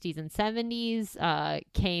 1960s and 70s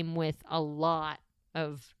came with a lot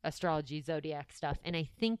of astrology, zodiac stuff, and I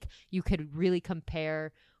think you could really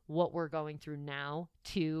compare what we're going through now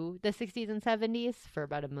to the 60s and 70s for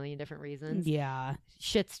about a million different reasons. Yeah.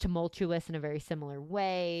 Shit's tumultuous in a very similar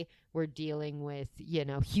way. We're dealing with, you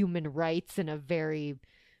know, human rights in a very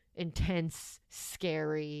intense,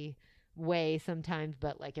 scary way sometimes,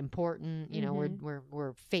 but like important, you know,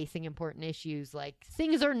 we're facing important issues. Like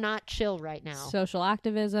things are not chill right now. Social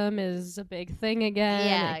activism is a big thing again.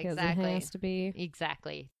 Yeah, because exactly. It has to be.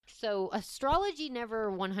 Exactly. So astrology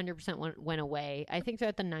never 100% went away. I think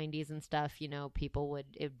throughout the 90s and stuff, you know,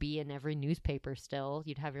 it'd be in every newspaper still.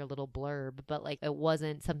 You'd have your little blurb, but like it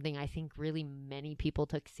wasn't something I think really many people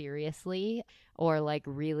took seriously or like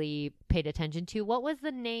really paid attention to. What was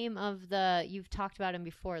the name of you've talked about him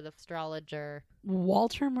before, the astrologer?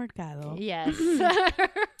 Walter Mercado. Yes.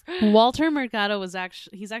 Walter Mercado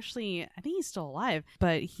he's actually, I think he's still alive,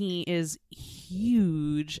 but he is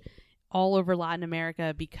huge all over Latin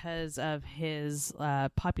America because of his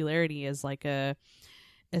popularity as like a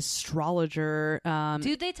astrologer.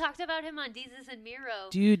 Dude, they talked about him on Deezus and Miro.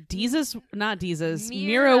 Dude, not Deezus.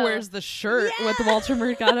 Miro wears the shirt with Walter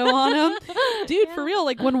Mercado on him. Dude, for real,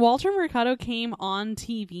 like when Walter Mercado came on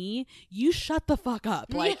TV, you shut the fuck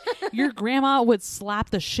up. Like your grandma would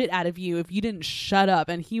slap the shit out of you if you didn't shut up.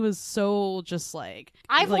 And he was so just like,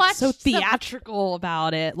 so theatrical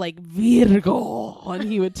about it, like Virgo. And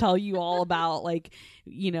he would tell you all about like,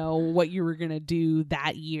 you know, what you were gonna do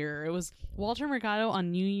that year. It was Walter Mercado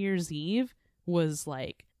on New Year's Eve was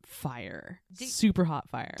like fire. Super hot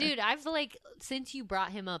fire. Dude, I've like, since you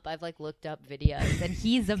brought him up, I've like looked up videos and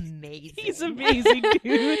he's amazing. He's amazing,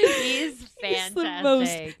 dude. He's fantastic. He's the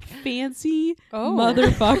most fancy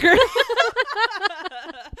motherfucker.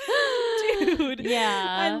 Dude. Yeah.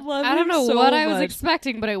 I love I don't him know so what I was much.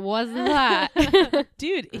 expecting, but it wasn't that.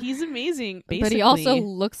 Dude, he's amazing. Basically. But he also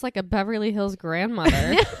looks like a Beverly Hills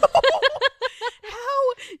grandmother.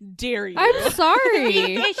 How dare you? I'm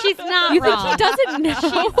sorry. She's not You wrong. think he doesn't know?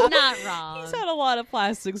 She's not wrong. He's had a lot of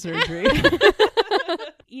plastic surgery.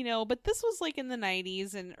 You know, but this was like in the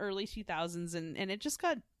 90s and early 2000s and it just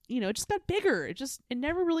got, you know, it just got bigger. It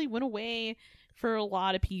never really went away for a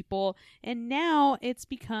lot of people. And now it's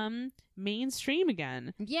become mainstream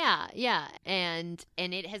again. Yeah, and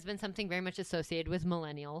it has been something very much associated with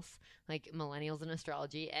millennials, like millennials in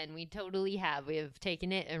astrology, and we totally have. We have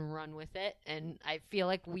taken it and run with it, and I feel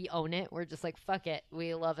like we own it. We're just like, fuck it,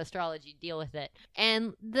 we love astrology, deal with it.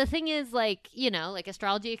 And the thing is, like, you know, like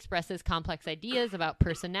astrology expresses complex ideas about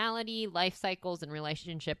personality, life cycles, and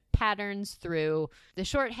relationship patterns through the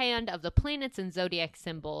shorthand of the planets and zodiac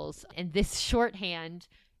symbols. And this shorthand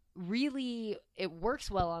really, it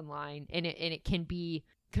works well online, and it can be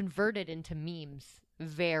converted into memes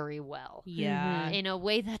very well. Yeah. In a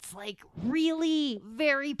way that's like really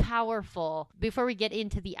very powerful. Before we get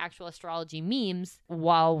into the actual astrology memes,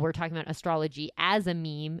 while we're talking about astrology as a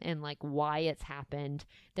meme and like why it's happened,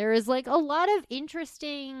 there is like a lot of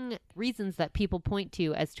interesting reasons that people point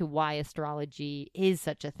to as to why astrology is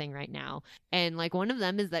such a thing right now. And like one of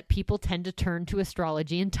them is that people tend to turn to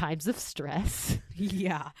astrology in times of stress.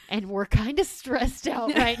 Yeah. And we're kind of stressed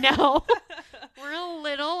out right now. We're a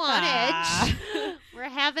little on edge. We're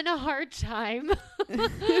having a hard time.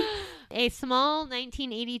 A small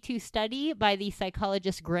 1982 study by the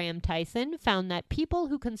psychologist Graham Tyson found that people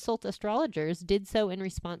who consult astrologers did so in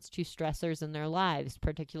response to stressors in their lives,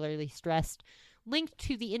 particularly stress linked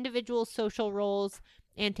to the individual's social roles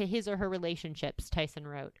and to his or her relationships, Tyson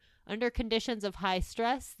wrote. Under conditions of high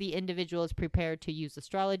stress, the individual is prepared to use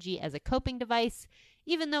astrology as a coping device,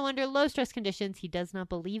 even though under low stress conditions, he does not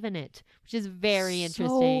believe in it, which is very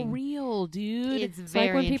interesting. So real, dude. It's It's very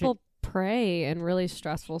like when people pray in really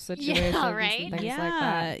stressful situations right? and things yeah, like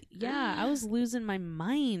that. yeah. I was losing my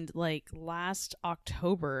mind like last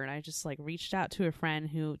October, and I just like reached out to a friend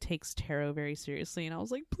who takes tarot very seriously, and I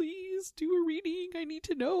was like, please do a reading. I need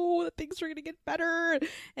to know that things are gonna get better.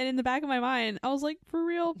 And in the back of my mind, I was like, for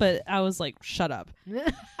real? But I was like, shut up.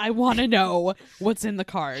 I want to know what's in the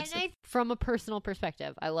cards. And from a personal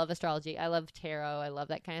perspective, I love astrology. I love tarot. I love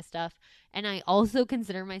that kind of stuff. And I also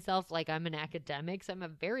consider myself like I'm an academic, so I'm a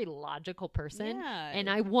very logical person. Yeah. And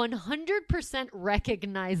I 100%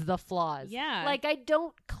 recognize the flaws. Yeah. Like I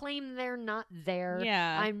don't claim they're not there.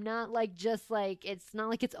 Yeah. I'm not like just like, it's not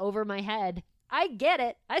like it's over my head. I get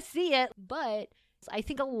it. I see it. But I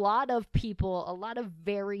think a lot of people, a lot of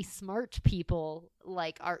very smart people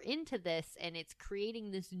like are into this, and it's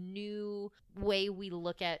creating this new way we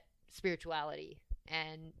look at spirituality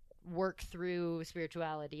and work through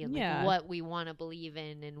spirituality and like Yeah. what we want to believe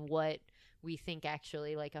in and what we think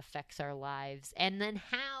actually like affects our lives, and then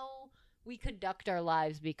how we conduct our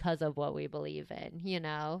lives because of what we believe in. You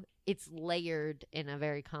know, it's layered in a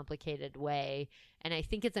very complicated way, and I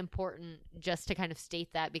think it's important just to kind of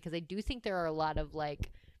state that, because I do think there are a lot of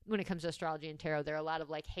like, when it comes to astrology and tarot, there are a lot of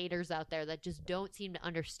like haters out there that just don't seem to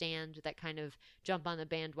understand, that kind of jump on the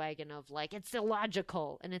bandwagon of like, it's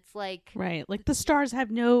illogical. And it's like, Right. Like the stars have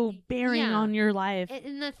no bearing Yeah. on your life.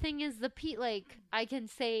 and the thing is, like, I can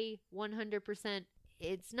say 100%,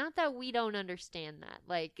 it's not that we don't understand that.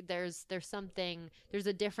 Like, there's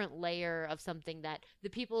a different layer of something that the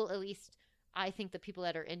people, at least I think the people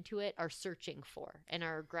that are into it, are searching for and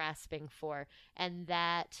are grasping for. And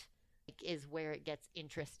that is where it gets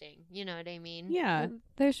interesting. You know what I mean? Yeah.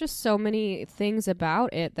 There's just so many things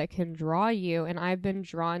about it that can draw you, and I've been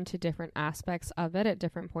drawn to different aspects of it at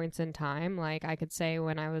different points in time. Like I could say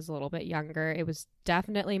when I was a little bit younger, it was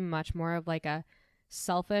definitely much more of like a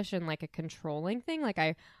selfish and like a controlling thing. Like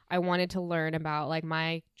I wanted to learn about like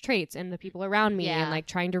my traits and the people around me, Yeah. and like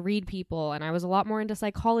trying to read people, and I was a lot more into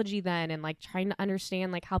psychology then, and like trying to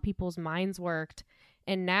understand like how people's minds worked.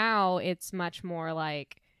 And now it's much more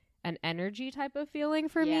like an energy type of feeling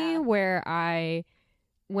for Yeah. me, where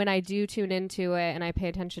when I do tune into it and I pay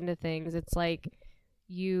attention to things, it's like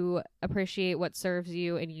you appreciate what serves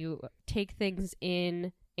you, and you take things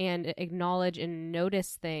in and acknowledge and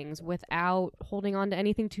notice things without holding on to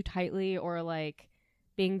anything too tightly or like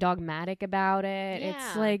being dogmatic about it. Yeah.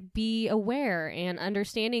 It's like, be aware and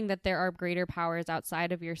understanding that there are greater powers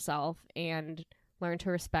outside of yourself, and learn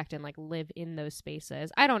to respect and like live in those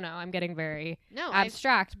spaces. I don't know. I'm getting very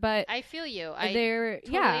abstract, but I feel you. I they're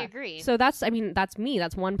totally agree. So that's me.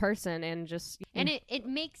 That's one person, and just And it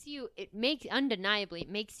makes undeniably, it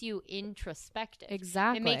makes you introspective.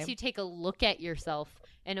 exactly. It makes you take a look at yourself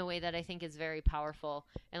in a way that I think is very powerful,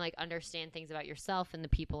 and like understand things about yourself and the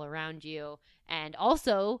people around you, and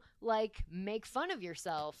also like make fun of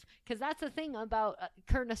yourself, because that's the thing about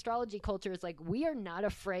current astrology culture, is like we are not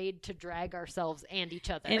afraid to drag ourselves and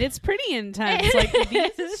each other. And it's pretty intense. Like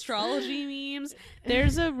these astrology memes.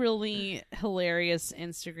 There's a really hilarious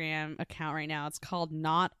Instagram account right now. It's called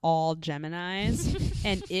Not All Geminis.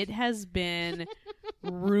 And it has been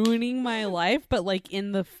ruining my life, but like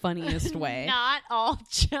in the funniest way. Not all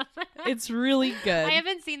Gemini. It's really good. I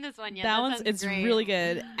haven't seen this one yet. That That one's sounds great. really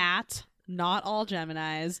good. At Not All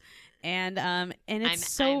Geminis. And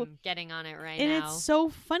it's I'm getting on it right and now. it's so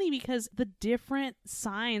funny because the different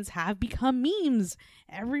signs have become memes.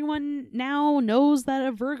 Everyone now knows that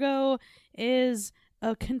a Virgo is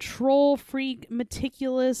a control freak,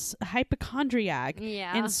 meticulous hypochondriac.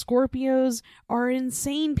 Yeah. And Scorpios are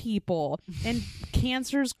insane people. And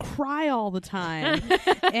Cancers cry all the time.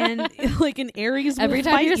 And like an Aries will Every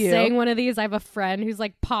time fight you're you. saying one of these, I have a friend who's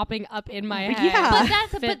like popping up in my head. Yeah. But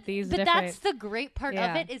that's Fit these but different- that's the great part Yeah.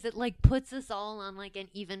 of it is it like puts us all on like an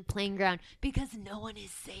even playing ground because no one is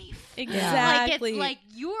safe. Exactly. Like it's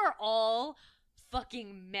like you're all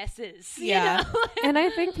fucking messes. you Yeah. know? And I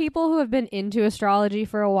think people who have been into astrology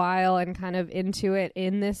for a while and kind of into it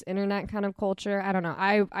in this internet kind of culture, I don't know.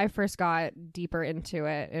 I first got deeper into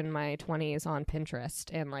it in my 20s on Pinterest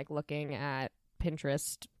and like looking at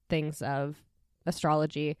Pinterest things of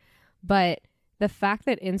astrology. But the fact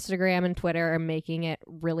that Instagram and Twitter are making it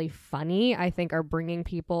really funny, I think are bringing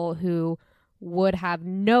people who would have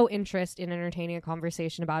no interest in entertaining a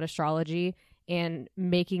conversation about astrology and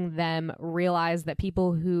making them realize that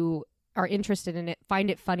people who are interested in it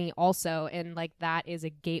find it funny also, and like that is a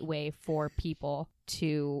gateway for people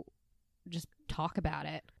to just talk about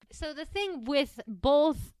it. So the thing with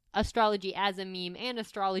both astrology as a meme and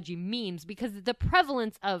astrology memes, because the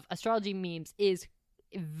prevalence of astrology memes is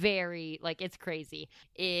very like it's crazy.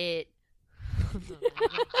 It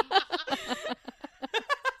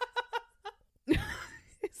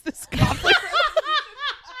Is this conflict?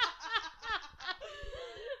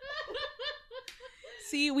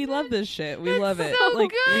 See, we love this shit. We love it. so like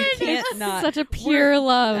good. we can't It's not. such a pure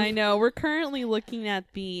love. I know. We're currently looking at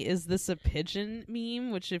the "Is this a pigeon?"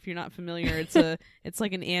 meme, which, if you're not familiar, it's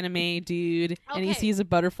like an anime dude, and he Okay. sees a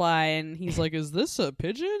butterfly, and he's like, "Is this a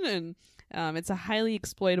pigeon?" And it's a highly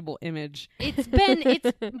exploitable image. It's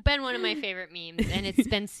been one of my favorite memes, and it's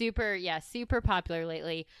been super popular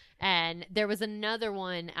lately. And there was another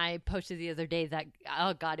one I posted the other day that,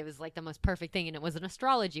 oh god, it was like the most perfect thing, and it was an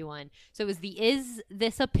astrology one. So it was the "Is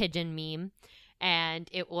this a pigeon?" meme, and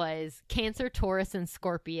it was Cancer, Taurus, and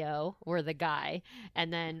Scorpio were the guy,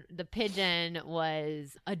 and then the pigeon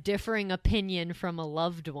was a differing opinion from a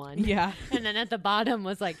loved one. Yeah. And then at the bottom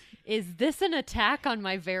was like, "Is this an attack on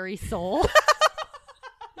my very soul?"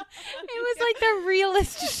 It was like the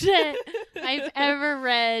realest shit I've ever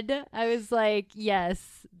read. I was like,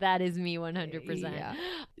 yes, that is me 100%.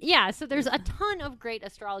 Yeah, so there's a ton of great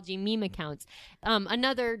astrology meme accounts.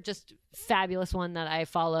 Another just fabulous one that I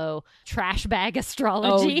follow, Trash Bag Oh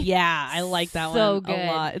Astrology. yeah, I like that So one good.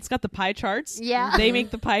 a lot. It's got the pie charts. Yeah. They make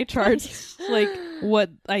the pie charts like what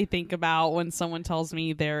I think about when someone tells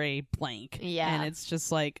me they're a blank. Yeah. And it's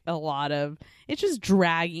just like a lot of it's just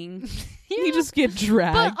dragging. Yeah. You just get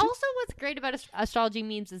dragged. But also what's great about astrology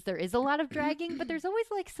memes is there is a lot of dragging, but there's always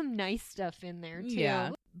like some nice stuff in there too.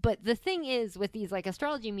 Yeah. But the thing is with these like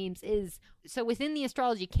astrology memes is, so within the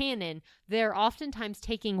astrology canon, they're oftentimes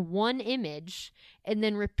taking one image and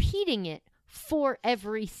then repeating it for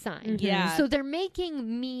every sign. Yeah. So they're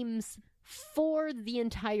making memes for the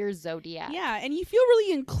entire zodiac. Yeah, and you feel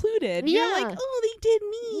really included. You're Yeah. like, oh, they did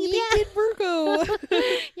me. Yeah. They did Virgo.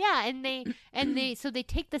 Yeah, and they so they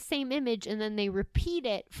take the same image and then they repeat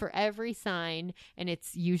it for every sign, and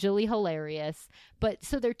it's usually hilarious. But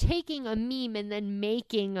so they're taking a meme and then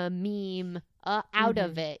making a meme out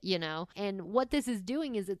of it, you know? And what this is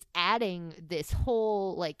doing is it's adding this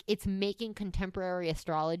whole, like, it's making contemporary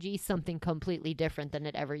astrology something completely different than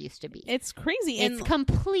it ever used to be. It's crazy. It's And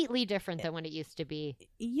completely different than what it used to be.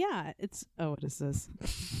 yeah, it's what is this?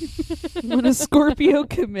 When a Scorpio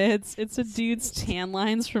commits, it's a dude's tan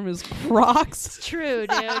lines from his Crocs. True, dude.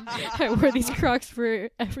 I wore these Crocs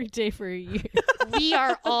for every day for a year. We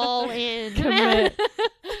are all in. Commit.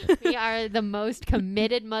 We are the most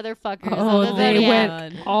committed motherfuckers. Oh, of the they zodiac.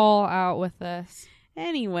 went all out with this.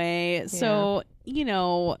 Anyway, so we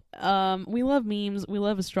love memes, we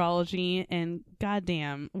love astrology, and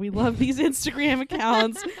goddamn, we love these Instagram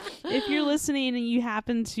accounts. If you're listening and you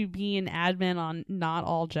happen to be an admin on Not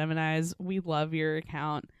All Geminis, we love your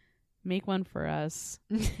account. Make one for us.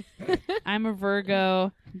 I'm a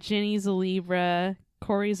Virgo, Jenny's a Libra,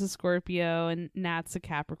 Corey's a Scorpio, and Nat's a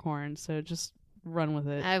Capricorn. So just run with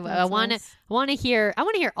it. I want to hear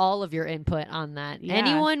all of your input on that. Yeah.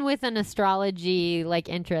 Anyone with an astrology like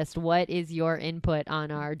interest, what is your input on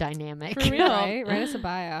our dynamic? For real. Right? Write us a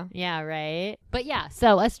bio. Yeah, right. But yeah,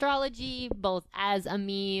 so astrology both as a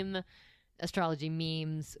meme, astrology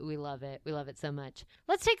memes, we love it. We love it so much.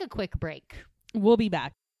 Let's take a quick break. We'll be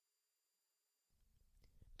back.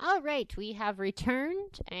 All right, we have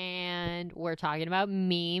returned, and we're talking about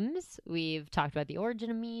memes. We've talked about the origin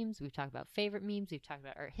of memes. We've talked about favorite memes. We've talked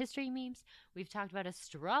about art history memes. We've talked about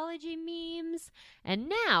astrology memes,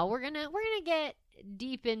 and now we're gonna get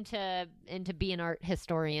deep into being art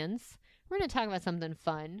historians. We're gonna talk about something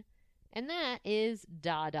fun, and that is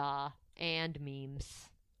Dada and memes.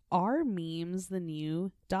 Are memes the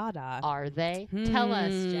new Dada? Are they? Tell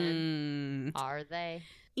us, Jen. Are they?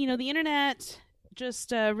 You know, the internet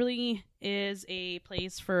just really is a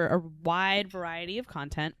place for a wide variety of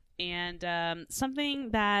content, and something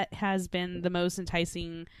that has been the most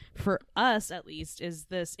enticing for us, at least, is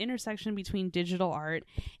this intersection between digital art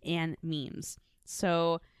and memes.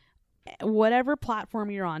 So whatever platform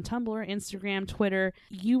you're on, Tumblr, Instagram, Twitter,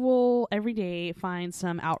 you will every day find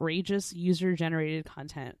some outrageous user-generated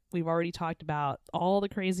content. We've already talked about all the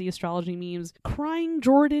crazy astrology memes, crying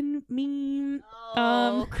Jordan meme.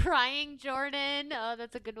 Crying Jordan. Oh,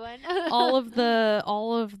 that's a good one. all of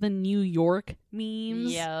the New York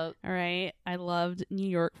memes. Yep. All right. I loved New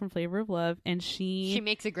York from Flavor of Love, and she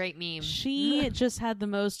makes a great meme. She just had the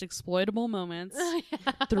most exploitable moments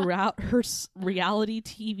throughout her reality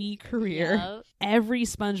TV career. Yep. Every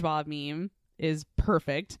SpongeBob meme is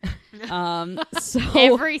perfect. So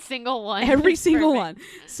every single one. Every single one.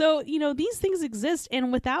 So, you know, these things exist,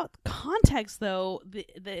 and without context, though,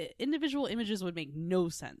 the individual images would make no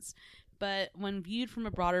sense. But when viewed from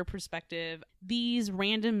a broader perspective, these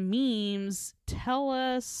random memes tell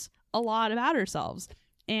us a lot about ourselves.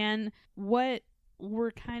 And what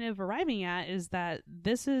we're kind of arriving at is that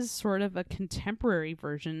this is sort of a contemporary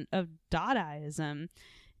version of Dadaism.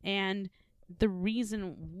 And the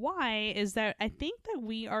reason why is that I think that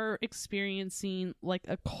we are experiencing like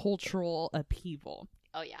a cultural upheaval.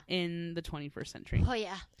 Oh, yeah. In the 21st century. Oh,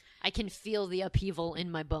 yeah. I can feel the upheaval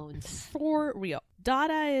in my bones. For real.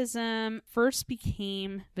 Dadaism first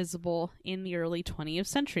became visible in the early 20th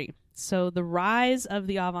century. So the rise of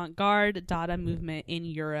the avant-garde Dada movement in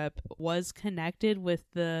Europe was connected with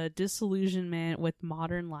the disillusionment with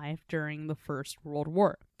modern life during the First World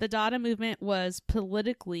War. The Dada movement was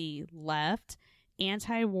politically left,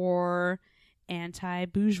 anti-war,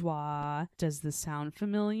 anti-bourgeois. Does this sound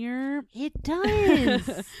familiar? It does.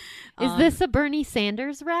 Is this a Bernie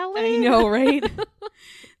Sanders rally? I know, right?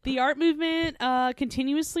 The art movement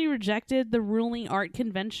continuously rejected the ruling art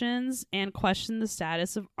conventions and questioned the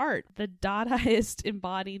status of art. The Dadaists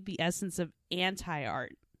embodied the essence of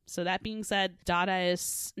anti-art. So that being said,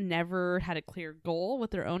 Dadaists never had a clear goal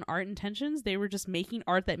with their own art intentions. They were just making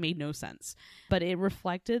art that made no sense. But it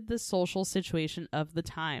reflected the social situation of the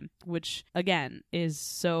time, which, again, is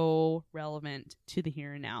so relevant to the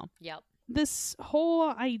here and now. Yep. This whole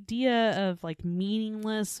idea of like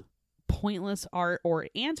meaningless, pointless art or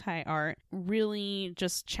anti-art really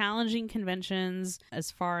just challenging conventions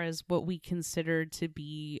as far as what we consider to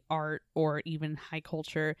be art or even high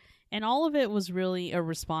culture. And all of it was really a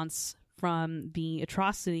response from the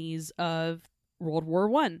atrocities of World War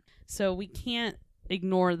I. So we can't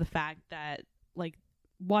ignore the fact that like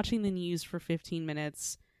watching the news for 15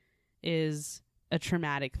 minutes is a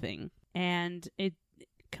traumatic thing. And it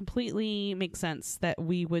completely makes sense that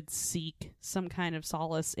we would seek some kind of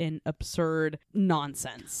solace in absurd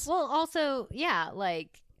nonsense. Well, also, yeah,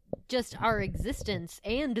 like just our existence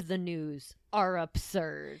and the news are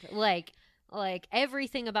absurd. Like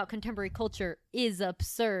everything about contemporary culture is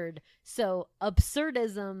absurd. So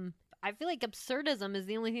absurdism, I feel like absurdism is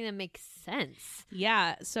the only thing that makes sense.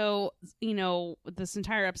 Yeah. So, you know, this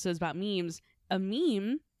entire episode is about memes. A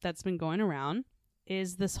meme that's been going around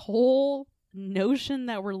is this whole notion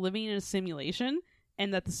that we're living in a simulation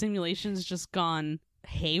and that the simulation's just gone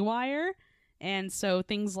haywire. And so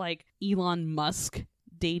things like Elon Musk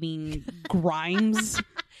dating Grimes.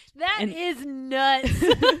 That is nuts.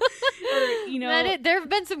 Or, you know, there have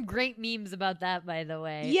been some great memes about that, by the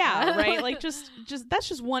way. Yeah, right. Like just that's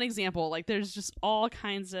just one example. Like there's just all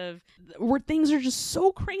kinds of where things are just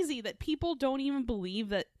so crazy that people don't even believe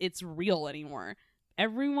that it's real anymore.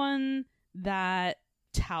 Everyone that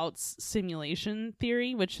touts simulation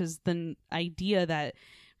theory, which is the idea that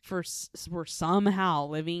we're somehow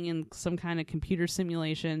living in some kind of computer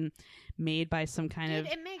simulation made by some kind of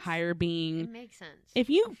higher being. It makes sense. If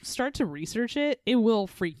you start to research it, it will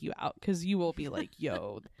freak you out because you will be like,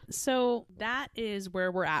 yo. So that is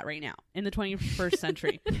where we're at right now in the 21st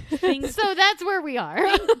century. So that's where we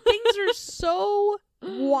are. Things are so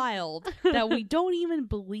wild that we don't even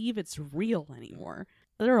believe it's real anymore.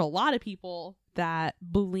 There are a lot of people that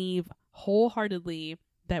believe wholeheartedly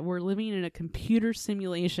that we're living in a computer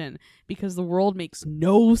simulation because the world makes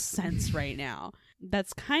no sense right now.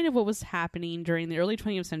 That's kind of what was happening during the early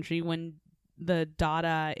 20th century when the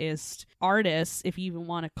Dadaist artists, if you even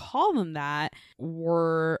want to call them that,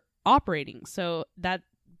 were operating. So that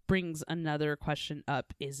brings another question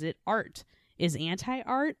up. Is it art? Is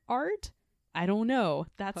anti-art art? I don't know.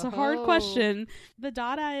 That's a hard question. The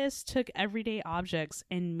Dadaists took everyday objects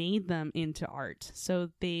and made them into art. So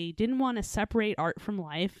they didn't want to separate art from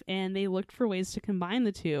life, and they looked for ways to combine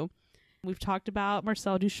the two. We've talked about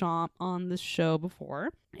Marcel Duchamp on this show before,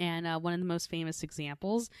 and one of the most famous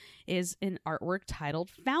examples is an artwork titled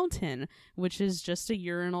Fountain, which is just a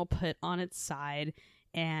urinal put on its side,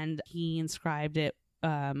 and he inscribed it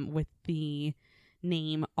with the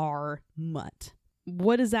name R. Mutt.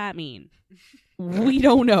 What does that mean? We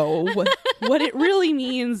don't know. What it really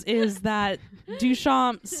means is that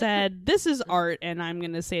Duchamp said, this is art, and I'm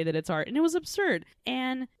going to say that it's art. And it was absurd.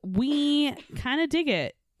 And we kind of dig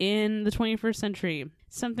it in the 21st century.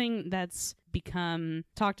 Something that's become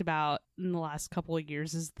talked about in the last couple of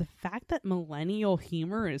years is the fact that millennial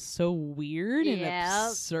humor is so weird and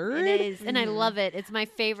absurd. It is, and I love it. It's my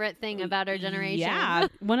favorite thing about our generation. Yeah,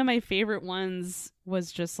 one of my favorite ones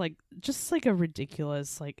was just like a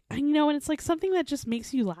ridiculous, like, you know, and it's like something that just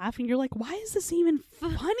makes you laugh, and you're like, why is this even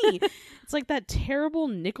funny? It's like that terrible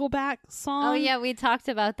Nickelback song. Oh yeah, we talked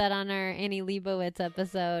about that on our Annie Leibovitz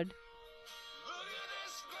episode.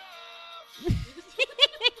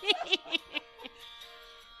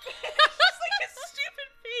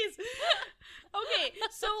 Okay,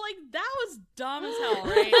 so like that was dumb as hell,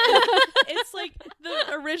 right? It's like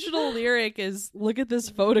the original lyric is "look at this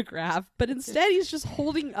photograph," but instead he's just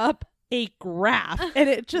holding up a graph, and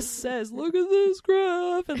it just says "look at this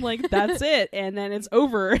graph," and like that's it, and then it's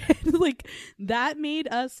over. Like that made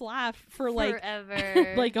us laugh for like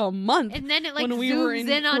forever, like a month, and then it like when we zooms were in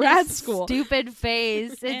in on grad his school. stupid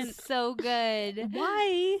face. It's And so good.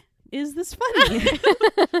 Why is this funny?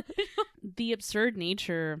 The absurd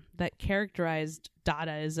nature that characterized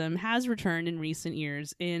Dadaism has returned in recent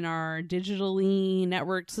years in our digitally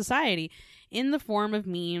networked society in the form of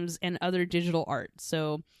memes and other digital art.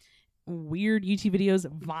 So weird YouTube videos,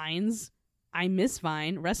 Vines. I miss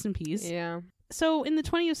Vine. Rest in peace. Yeah. So in the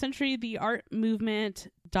 20th century, the art movement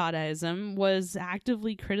Dadaism was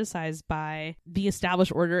actively criticized by the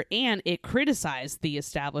established order, and it criticized the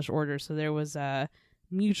established order. So there was a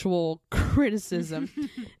mutual criticism.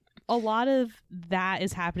 A lot of that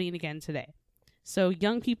is happening again today. So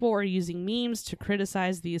young people are using memes to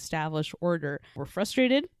criticize the established order. We're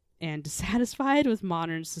frustrated and dissatisfied with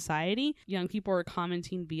modern society. Young people are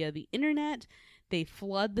commenting via the internet. They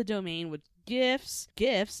flood the domain with GIFs,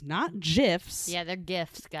 not GIFs. Yeah, they're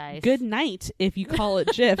GIFs, guys. Good night if you call it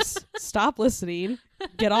GIFs. Stop listening.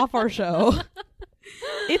 Get off our show.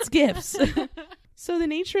 It's GIFs. So the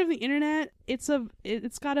nature of the internet, it's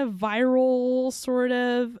got a viral sort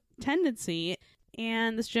of tendency,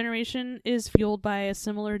 and this generation is fueled by a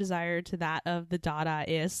similar desire to that of the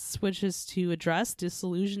Dadaists, which is to address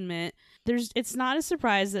disillusionment. It's not a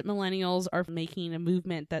surprise that millennials are making a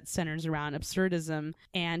movement that centers around absurdism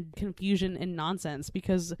and confusion and nonsense,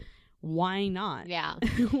 because why not? Yeah.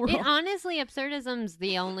 Honestly, absurdism's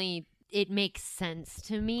the only, it makes sense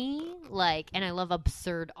to me. Like, and I love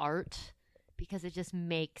absurd art because it just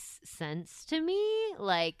makes sense to me.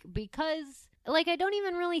 Because I don't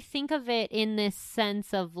even really think of it in this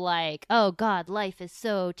sense of like, oh God, life is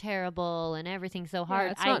so terrible and everything's so hard.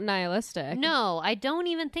 Yeah, it's not nihilistic. No, I don't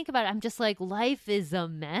even think about it. I'm just like, life is a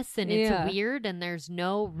mess and it's weird and there's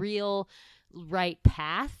no real right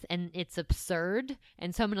path and it's absurd,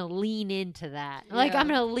 and so I'm gonna lean into that. I'm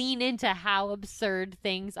gonna lean into how absurd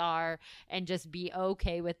things are and just be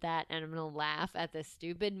okay with that, and I'm gonna laugh at this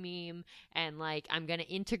stupid meme, and I'm gonna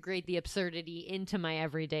integrate the absurdity into my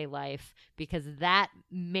everyday life because that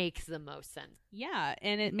makes the most sense. Yeah,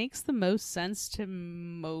 and it makes the most sense to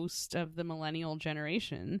most of the millennial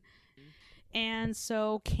generation. And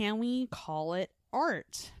so can we call it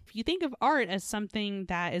art? If you think of art as something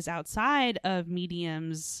that is outside of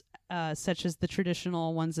mediums such as the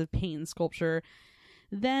traditional ones of paint and sculpture,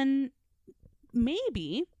 then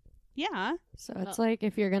maybe, yeah. So it's like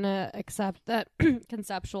if you're going to accept that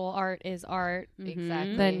conceptual art is art,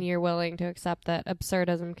 Exactly. then you're willing to accept that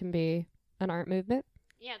absurdism can be an art movement.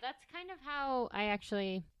 Yeah, that's kind of how I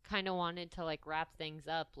actually kind of wanted to wrap things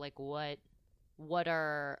up. What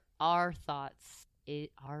are our thoughts?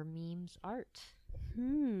 Are memes art?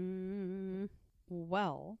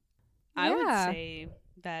 Well, I would say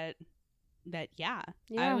that yeah.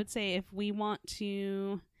 I would say if we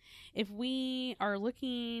are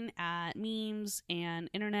looking at memes and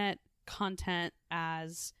internet content,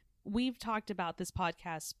 as we've talked about this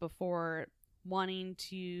podcast before, wanting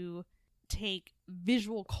to take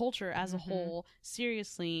visual culture as a whole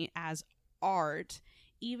seriously as art,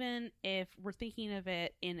 even if we're thinking of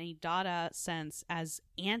it in a Dada sense as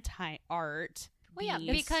anti-art. Well, yeah,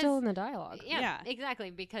 It's because still in the dialogue. Yeah,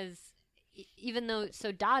 exactly. Because even though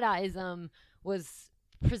Dadaism was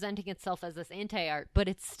presenting itself as this anti-art, but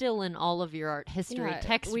it's still in all of your art history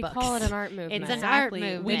textbooks. We call it an art movement. It's an art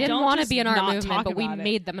movement. We didn't don't want to just be an art not movement, talk but we about it.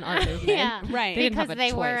 made them an art movement. Yeah, Right. They didn't have because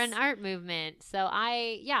a they were choice. an art movement. So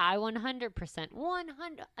I 100%,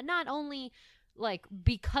 not only like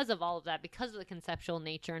because of all of that, because of the conceptual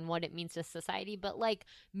nature and what it means to society, but like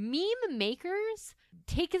meme makers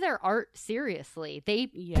take their art seriously. They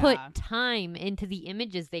put time into the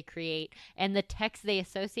images they create and the text they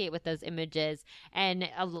associate with those images, and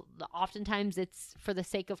oftentimes it's for the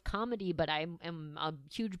sake of comedy, but I am a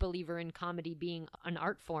huge believer in comedy being an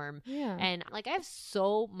art form. Yeah. And like I have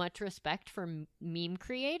so much respect for meme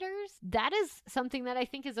creators. That is something that I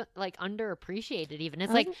think is like underappreciated even.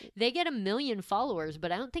 It's like they get 1 million followers,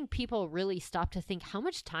 but I don't think people really stop to think how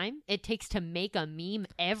much time it takes to make a meme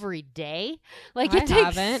every day. Like I it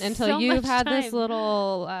takes haven't until so you've much had time. this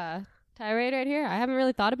little tirade right here. I haven't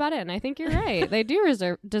really thought about it, and I think you're right. They do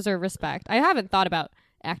deserve respect. I haven't thought about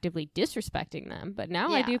actively disrespecting them, but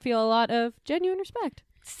now I Yeah. do feel a lot of genuine respect.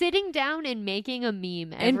 Sitting down and making a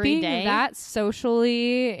meme And every being day. that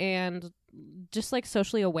socially and just like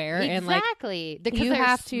socially aware and like Exactly. Because you they're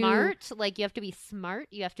have to- smart. Like you have to be smart.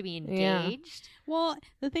 You have to be engaged. Well,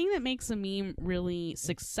 the thing that makes a meme really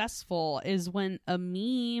successful is when a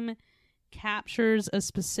meme captures a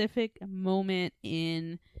specific moment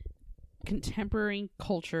in contemporary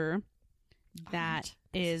culture that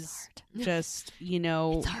is just,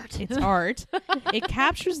 it's art. It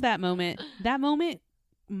captures that moment. That moment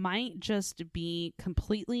might just be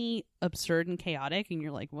completely absurd and chaotic, and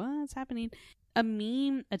you're like, what's happening? A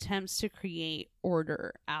meme attempts to create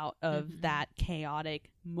order out of that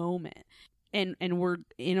chaotic moment. And we're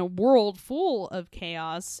in a world full of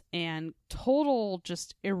chaos and total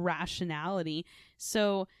just irrationality.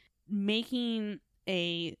 So making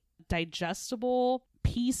a digestible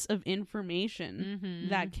piece of information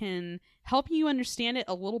that can help you understand it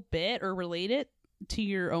a little bit or relate it to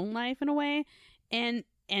your own life in a way and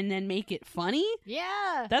then make it funny.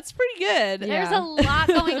 Yeah. That's pretty good. There's a lot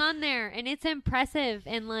going on there, and it's impressive.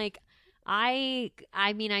 And like, I'm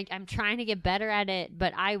trying to get better at it,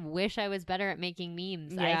 but I wish I was better at making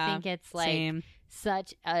memes. Yeah, I think it's like same.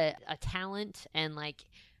 such a talent, and like,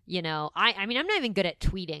 I'm not even good at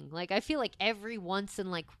tweeting. Like, I feel like every once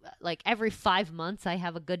in like every 5 months I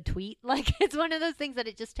have a good tweet. Like, it's one of those things that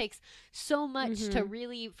it just takes so much to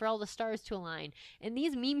really, for all the stars to align. And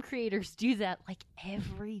these meme creators do that like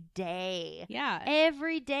every day. Yeah.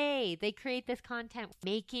 Every day they create this content,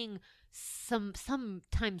 making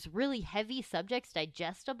sometimes really heavy subjects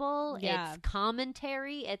digestible. Yeah. It's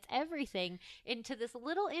commentary, it's everything into this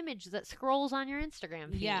little image that scrolls on your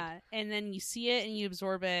Instagram feed. Yeah, and then you see it and you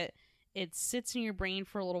absorb it. It sits in your brain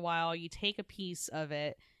for a little while. You take a piece of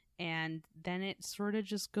it, and then it sort of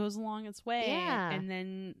just goes along its way. Yeah. And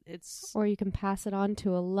then it's... or you can pass it on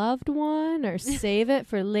to a loved one or save it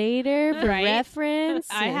for later for Right? reference.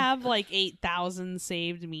 I have like 8,000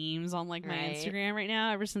 saved memes on like my Right. Instagram right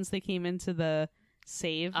now ever since they came into the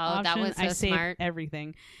save Oh, option. that was so I saved smart.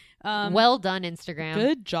 everything. Well done, Instagram.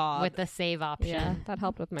 Good job. with the save option. Yeah, that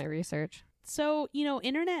helped with my research. So,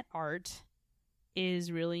 internet art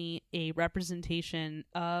is really a representation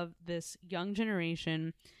of this young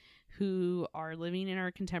generation who are living in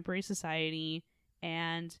our contemporary society,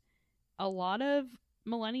 and a lot of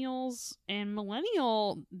millennials and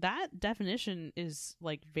that definition is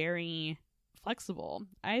like very flexible.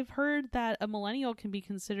 I've heard that a millennial can be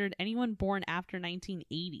considered anyone born after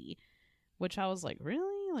 1980, which I was like,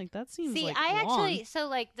 really? Like, that seems See, like I long. actually, so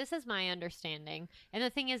like, this is my understanding. And the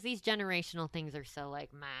thing is, these generational things are so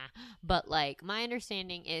like, meh. But like, my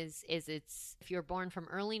understanding is it's if you're born from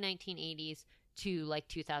early 1980s to like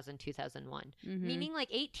 2000, 2001. Meaning like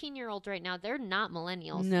 18-year-olds right now, they're not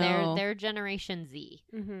millennials. No. They're Generation Z,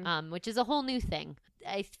 which is a whole new thing.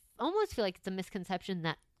 I almost feel like it's a misconception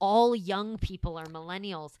that all young people are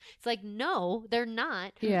millennials. It's like, no, they're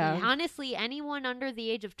not. Yeah. Honestly, anyone under the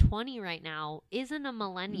age of 20 right now isn't a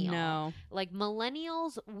millennial. No. Like,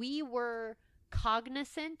 millennials, we were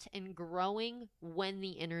cognizant and growing when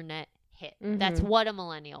the internet hit. That's what a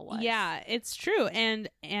millennial was. Yeah, it's true. And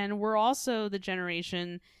we're also the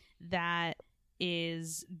generation that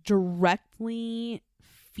is directly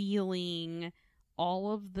feeling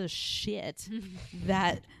all of the shit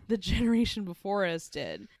that the generation before us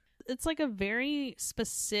did. It's like a very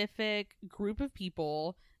specific group of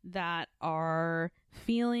people that are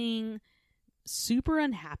feeling super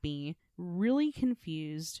unhappy, really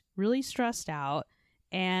confused, really stressed out,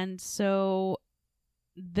 And so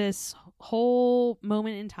this whole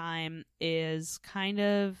moment in time is kind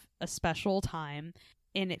of a special time,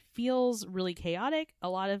 and it feels really chaotic. A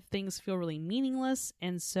lot of things feel really meaningless,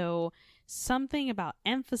 and so something about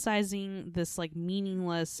emphasizing this like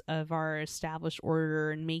meaningless of our established order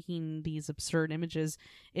and making these absurd images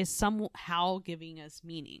is somehow giving us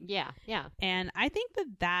meaning. Yeah. And I think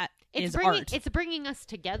that It's is art. It's bringing us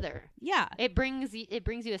together. Yeah. It brings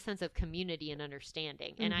you a sense of community and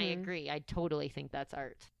understanding. And I agree. I totally think that's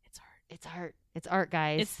art. It's art. It's art,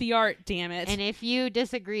 guys. It's the art, damn it. And if you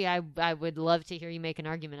disagree, I would love to hear you make an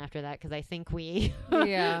argument after that, because I think we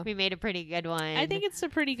we made a pretty good one. I think it's a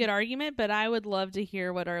pretty good argument, but I would love to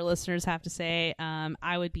hear what our listeners have to say.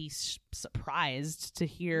 I would be surprised to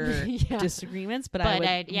hear disagreements, but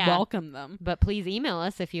I would welcome them. But please email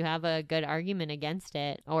us if you have a good argument against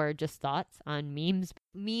it, or just thoughts on memes.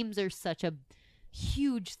 Memes are such a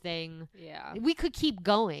huge thing. Yeah. We could keep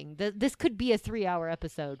going. This could be a 3-hour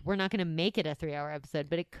episode. We're not going to make it a 3-hour episode,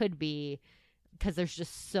 but it could be, because there's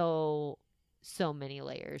just so many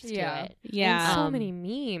layers to it. Yeah. And so many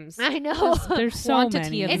memes. I know. There's so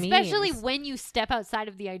many. Especially memes. when you step outside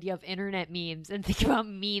of the idea of internet memes and think about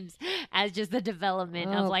memes as just the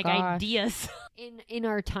development of like ideas. In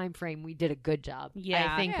our time frame, we did a good job.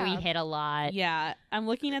 Yeah. I think we hit a lot. Yeah. I'm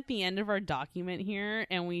looking at the end of our document here,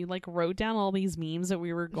 and we like wrote down all these memes that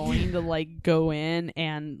we were going to like go in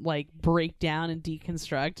and like break down and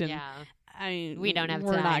deconstruct. And I mean, we don't have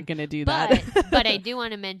we're time. not going to do that. But I do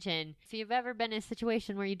want to mention, if you've ever been in a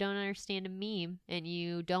situation where you don't understand a meme and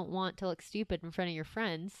you don't want to look stupid in front of your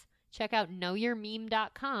friends, check out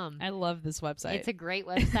knowyourmeme.com. I love this website. It's a great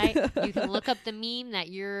website. You can look up the meme that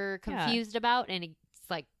you're confused about, and it's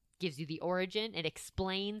like gives you the origin. It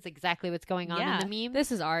explains exactly what's going on in the meme.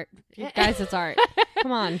 This is art. Guys, it's art.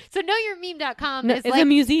 Come on. So knowyourmeme.com No, is it's like a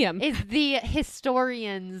museum. Is the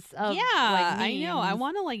historians of like, I know. I memes.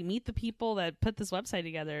 want to like meet the people that put this website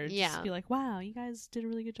together. Just be like, wow, you guys did a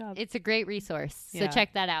really good job. It's a great resource. So Yeah.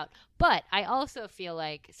 check that out. But I also feel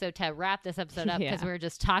like, so to wrap this episode up, because we were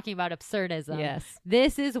just talking about absurdism. Yes.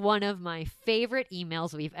 This is one of my favorite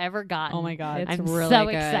emails we've ever gotten. Oh my God. It's I'm really so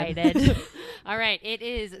good. excited. All right.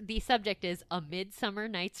 The subject is A Midsummer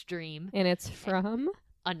Night's Dream. And it's from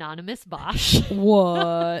Anonymous Bosch.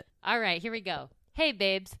 What? All right, here we go. Hey,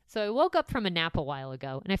 babes. So I woke up from a nap a while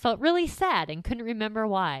ago, and I felt really sad and couldn't remember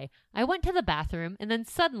why. I went to the bathroom, and then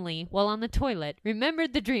suddenly, while on the toilet,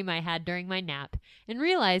 remembered the dream I had during my nap, and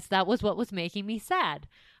realized that was what was making me sad.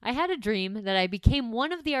 I had a dream that I became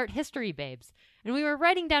one of the art history babes, and we were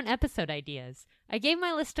writing down episode ideas. I gave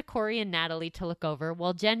my list to Corey and Natalie to look over,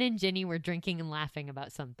 while Jen and Ginny were drinking and laughing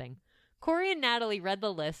about something. Corey and Natalie read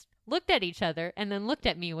the list, looked at each other, and then looked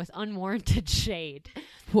at me with unwarranted shade.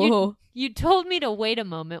 Whoa. You told me to wait a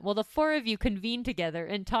moment while the four of you convened together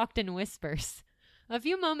and talked in whispers. A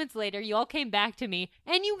few moments later, you all came back to me,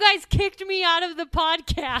 and you guys kicked me out of the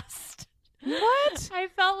podcast. What? I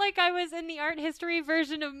felt like I was in the art history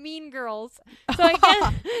version of Mean Girls. So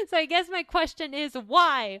I guess my question is,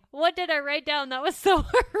 why? What did I write down that was so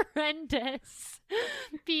horrendous?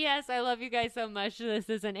 P.S. I love you guys so much. This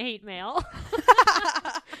is an hate mail.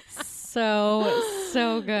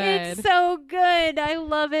 So good. It's so good. I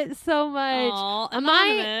love it so much. Aw,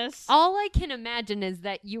 Anonymous. All I can imagine is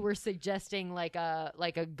that you were suggesting like a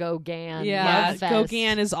Gauguin. Yeah, love fest.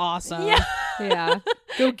 Gauguin is awesome. Yeah. Yeah.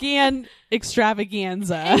 Gauguin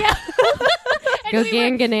extravaganza. Yeah. Go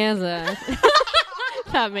Gangananza.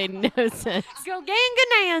 That made no sense. Gauguin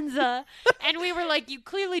Gananza. And we were like, you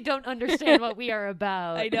clearly don't understand what we are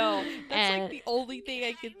about. I know. That's And- like the only thing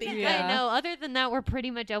I could think I of. know. Other than that, we're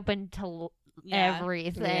pretty much open to Yeah.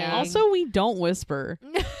 everything. Yeah. Also, we don't whisper.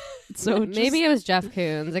 So Maybe it was Jeff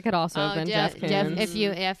Koons. It could also have been Jeff Koons.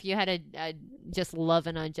 If you had a just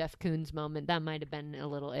loving on Jeff Koons moment, that might have been a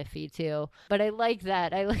little iffy too. But I like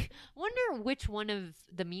that. Wonder which one of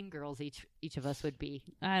the Mean Girls each of us would be.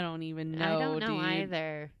 I don't even know. I don't know dude.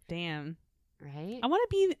 either. Damn. Right? I want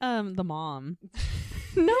to be the mom.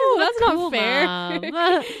 No, that's not Cool fair. mom.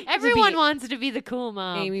 Everyone wants to be the cool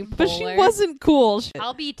mom. Amy But she Poehler. wasn't cool.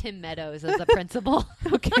 I'll be Tim Meadows as the principal.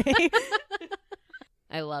 Okay.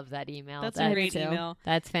 I love that email. That's a great too. email.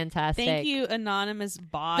 That's fantastic. Thank you, Anonymous The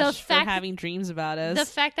Bosch, for fact- having dreams about us. The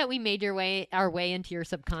fact that we made our way into your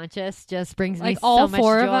subconscious just brings me Like so all much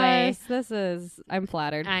four joy. of us. I'm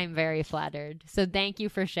flattered. I'm very flattered. So thank you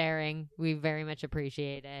for sharing. We very much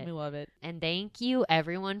appreciate it. we love it. And thank you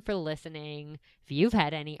everyone for listening. If you've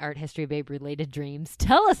had any Art History Babe related dreams,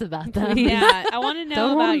 tell us about them. Yeah, I want to know Don't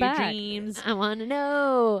hold about your back. dreams. I want to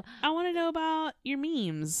know. I want to know about your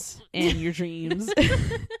memes and your dreams.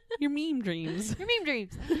 Your meme dreams. Your meme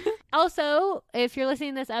dreams. Also, if you're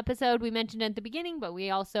listening to this episode, we mentioned it at the beginning, but we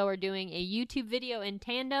also are doing a YouTube video in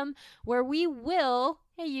tandem where we will,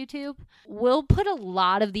 hey YouTube, we'll put a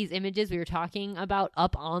lot of these images we were talking about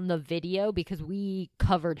up on the video because we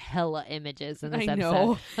covered hella images in this I episode.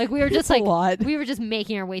 know. Like we were just It's a lot. we were just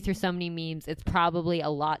making our way through so many memes. It's probably a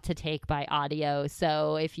lot to take by audio.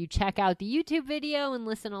 So if you check out the YouTube video and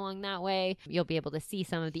listen along that way, you'll be able to see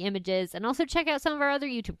some of the images and also check out some of our other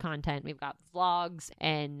YouTube content. We've got vlogs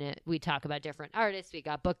and we talk about different artists. We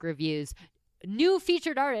got book reviews. New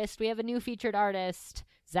featured artist. We have a new featured artist,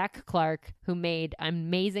 Zach Clark, who made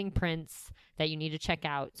amazing prints that you need to check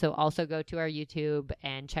out. So also go to our YouTube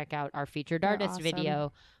and check out our featured artist awesome.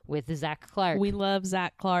 video with Zach Clark. We love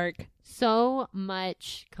Zach Clark. So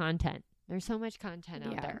much content. There's so much content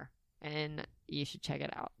out Yeah. there. And you should check it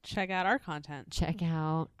out. Check out our content. Check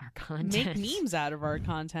out our content. Make memes out of our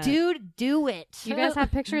content. Dude, do it. You guys have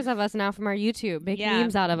pictures of us now from our YouTube. Make Yeah.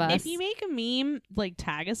 memes out of us. If you make a meme, like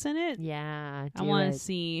tag us in it. Yeah, I want to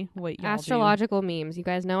see what y'all Astrological memes. You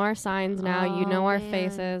guys know our signs now. You know Oh, our man.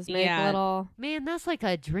 faces. Make Yeah. little. Man, that's like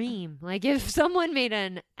a dream. Like if someone made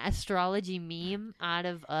an astrology meme out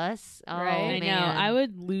of us. Oh, Right? do. I man. know. I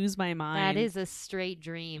would lose my mind. That is a straight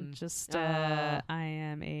dream. Just, Oh. I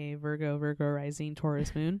am a Virgo rising,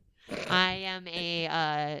 Taurus moon. I am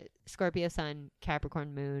a Scorpio sun,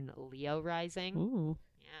 Capricorn moon, Leo rising. Ooh.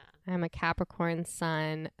 Yeah. I'm a Capricorn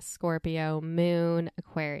sun, Scorpio moon,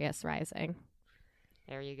 Aquarius rising.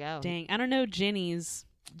 There you go. Dang. I don't know Jenny's.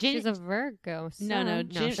 She's a Virgo sun. No,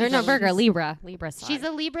 she's Or no, a- Virgo, Libra sun. She's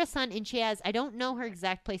a Libra sun, and she has, I don't know her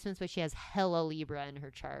exact placements, but she has hella Libra in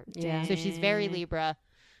her chart. Yeah. So she's very Libra,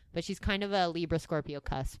 but she's kind of a Libra Scorpio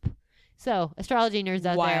cusp. So, astrology nerds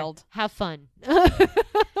out Wild. there, have fun. All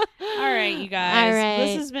right, you guys. All right.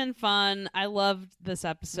 This has been fun. I loved this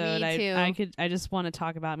episode. Me too. I just want to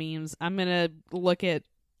talk about memes. I'm gonna look at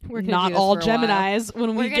We're gonna not do this all for a while. Geminis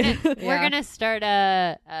when we We're get. gonna we're gonna start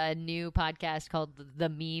a new podcast called the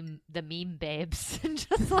meme babes, and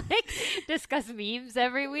just like discuss memes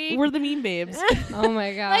every week. We're the meme babes. Oh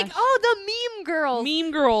my gosh. like the meme girls,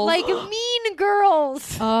 Meme girls. like mean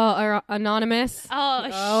girls. Oh, Anonymous. Oh,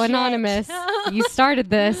 Oh, shit. Anonymous. You started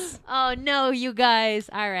this. Oh no, you guys.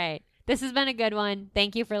 All right. This has been a good one.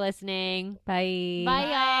 Thank you for listening. Bye. Bye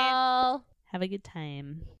y'all. Have a good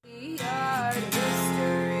time.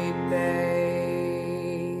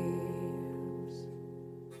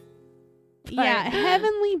 Yeah,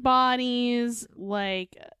 heavenly bodies,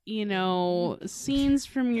 like, scenes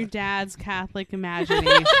from your dad's Catholic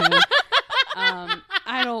imagination.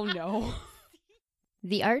 I don't know.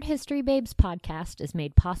 The Art History Babes podcast is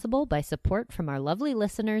made possible by support from our lovely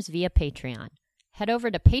listeners via Patreon. Head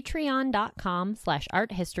over to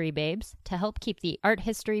patreon.com/arthistorybabes to help keep the Art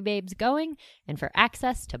History Babes going and for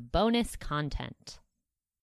access to bonus content.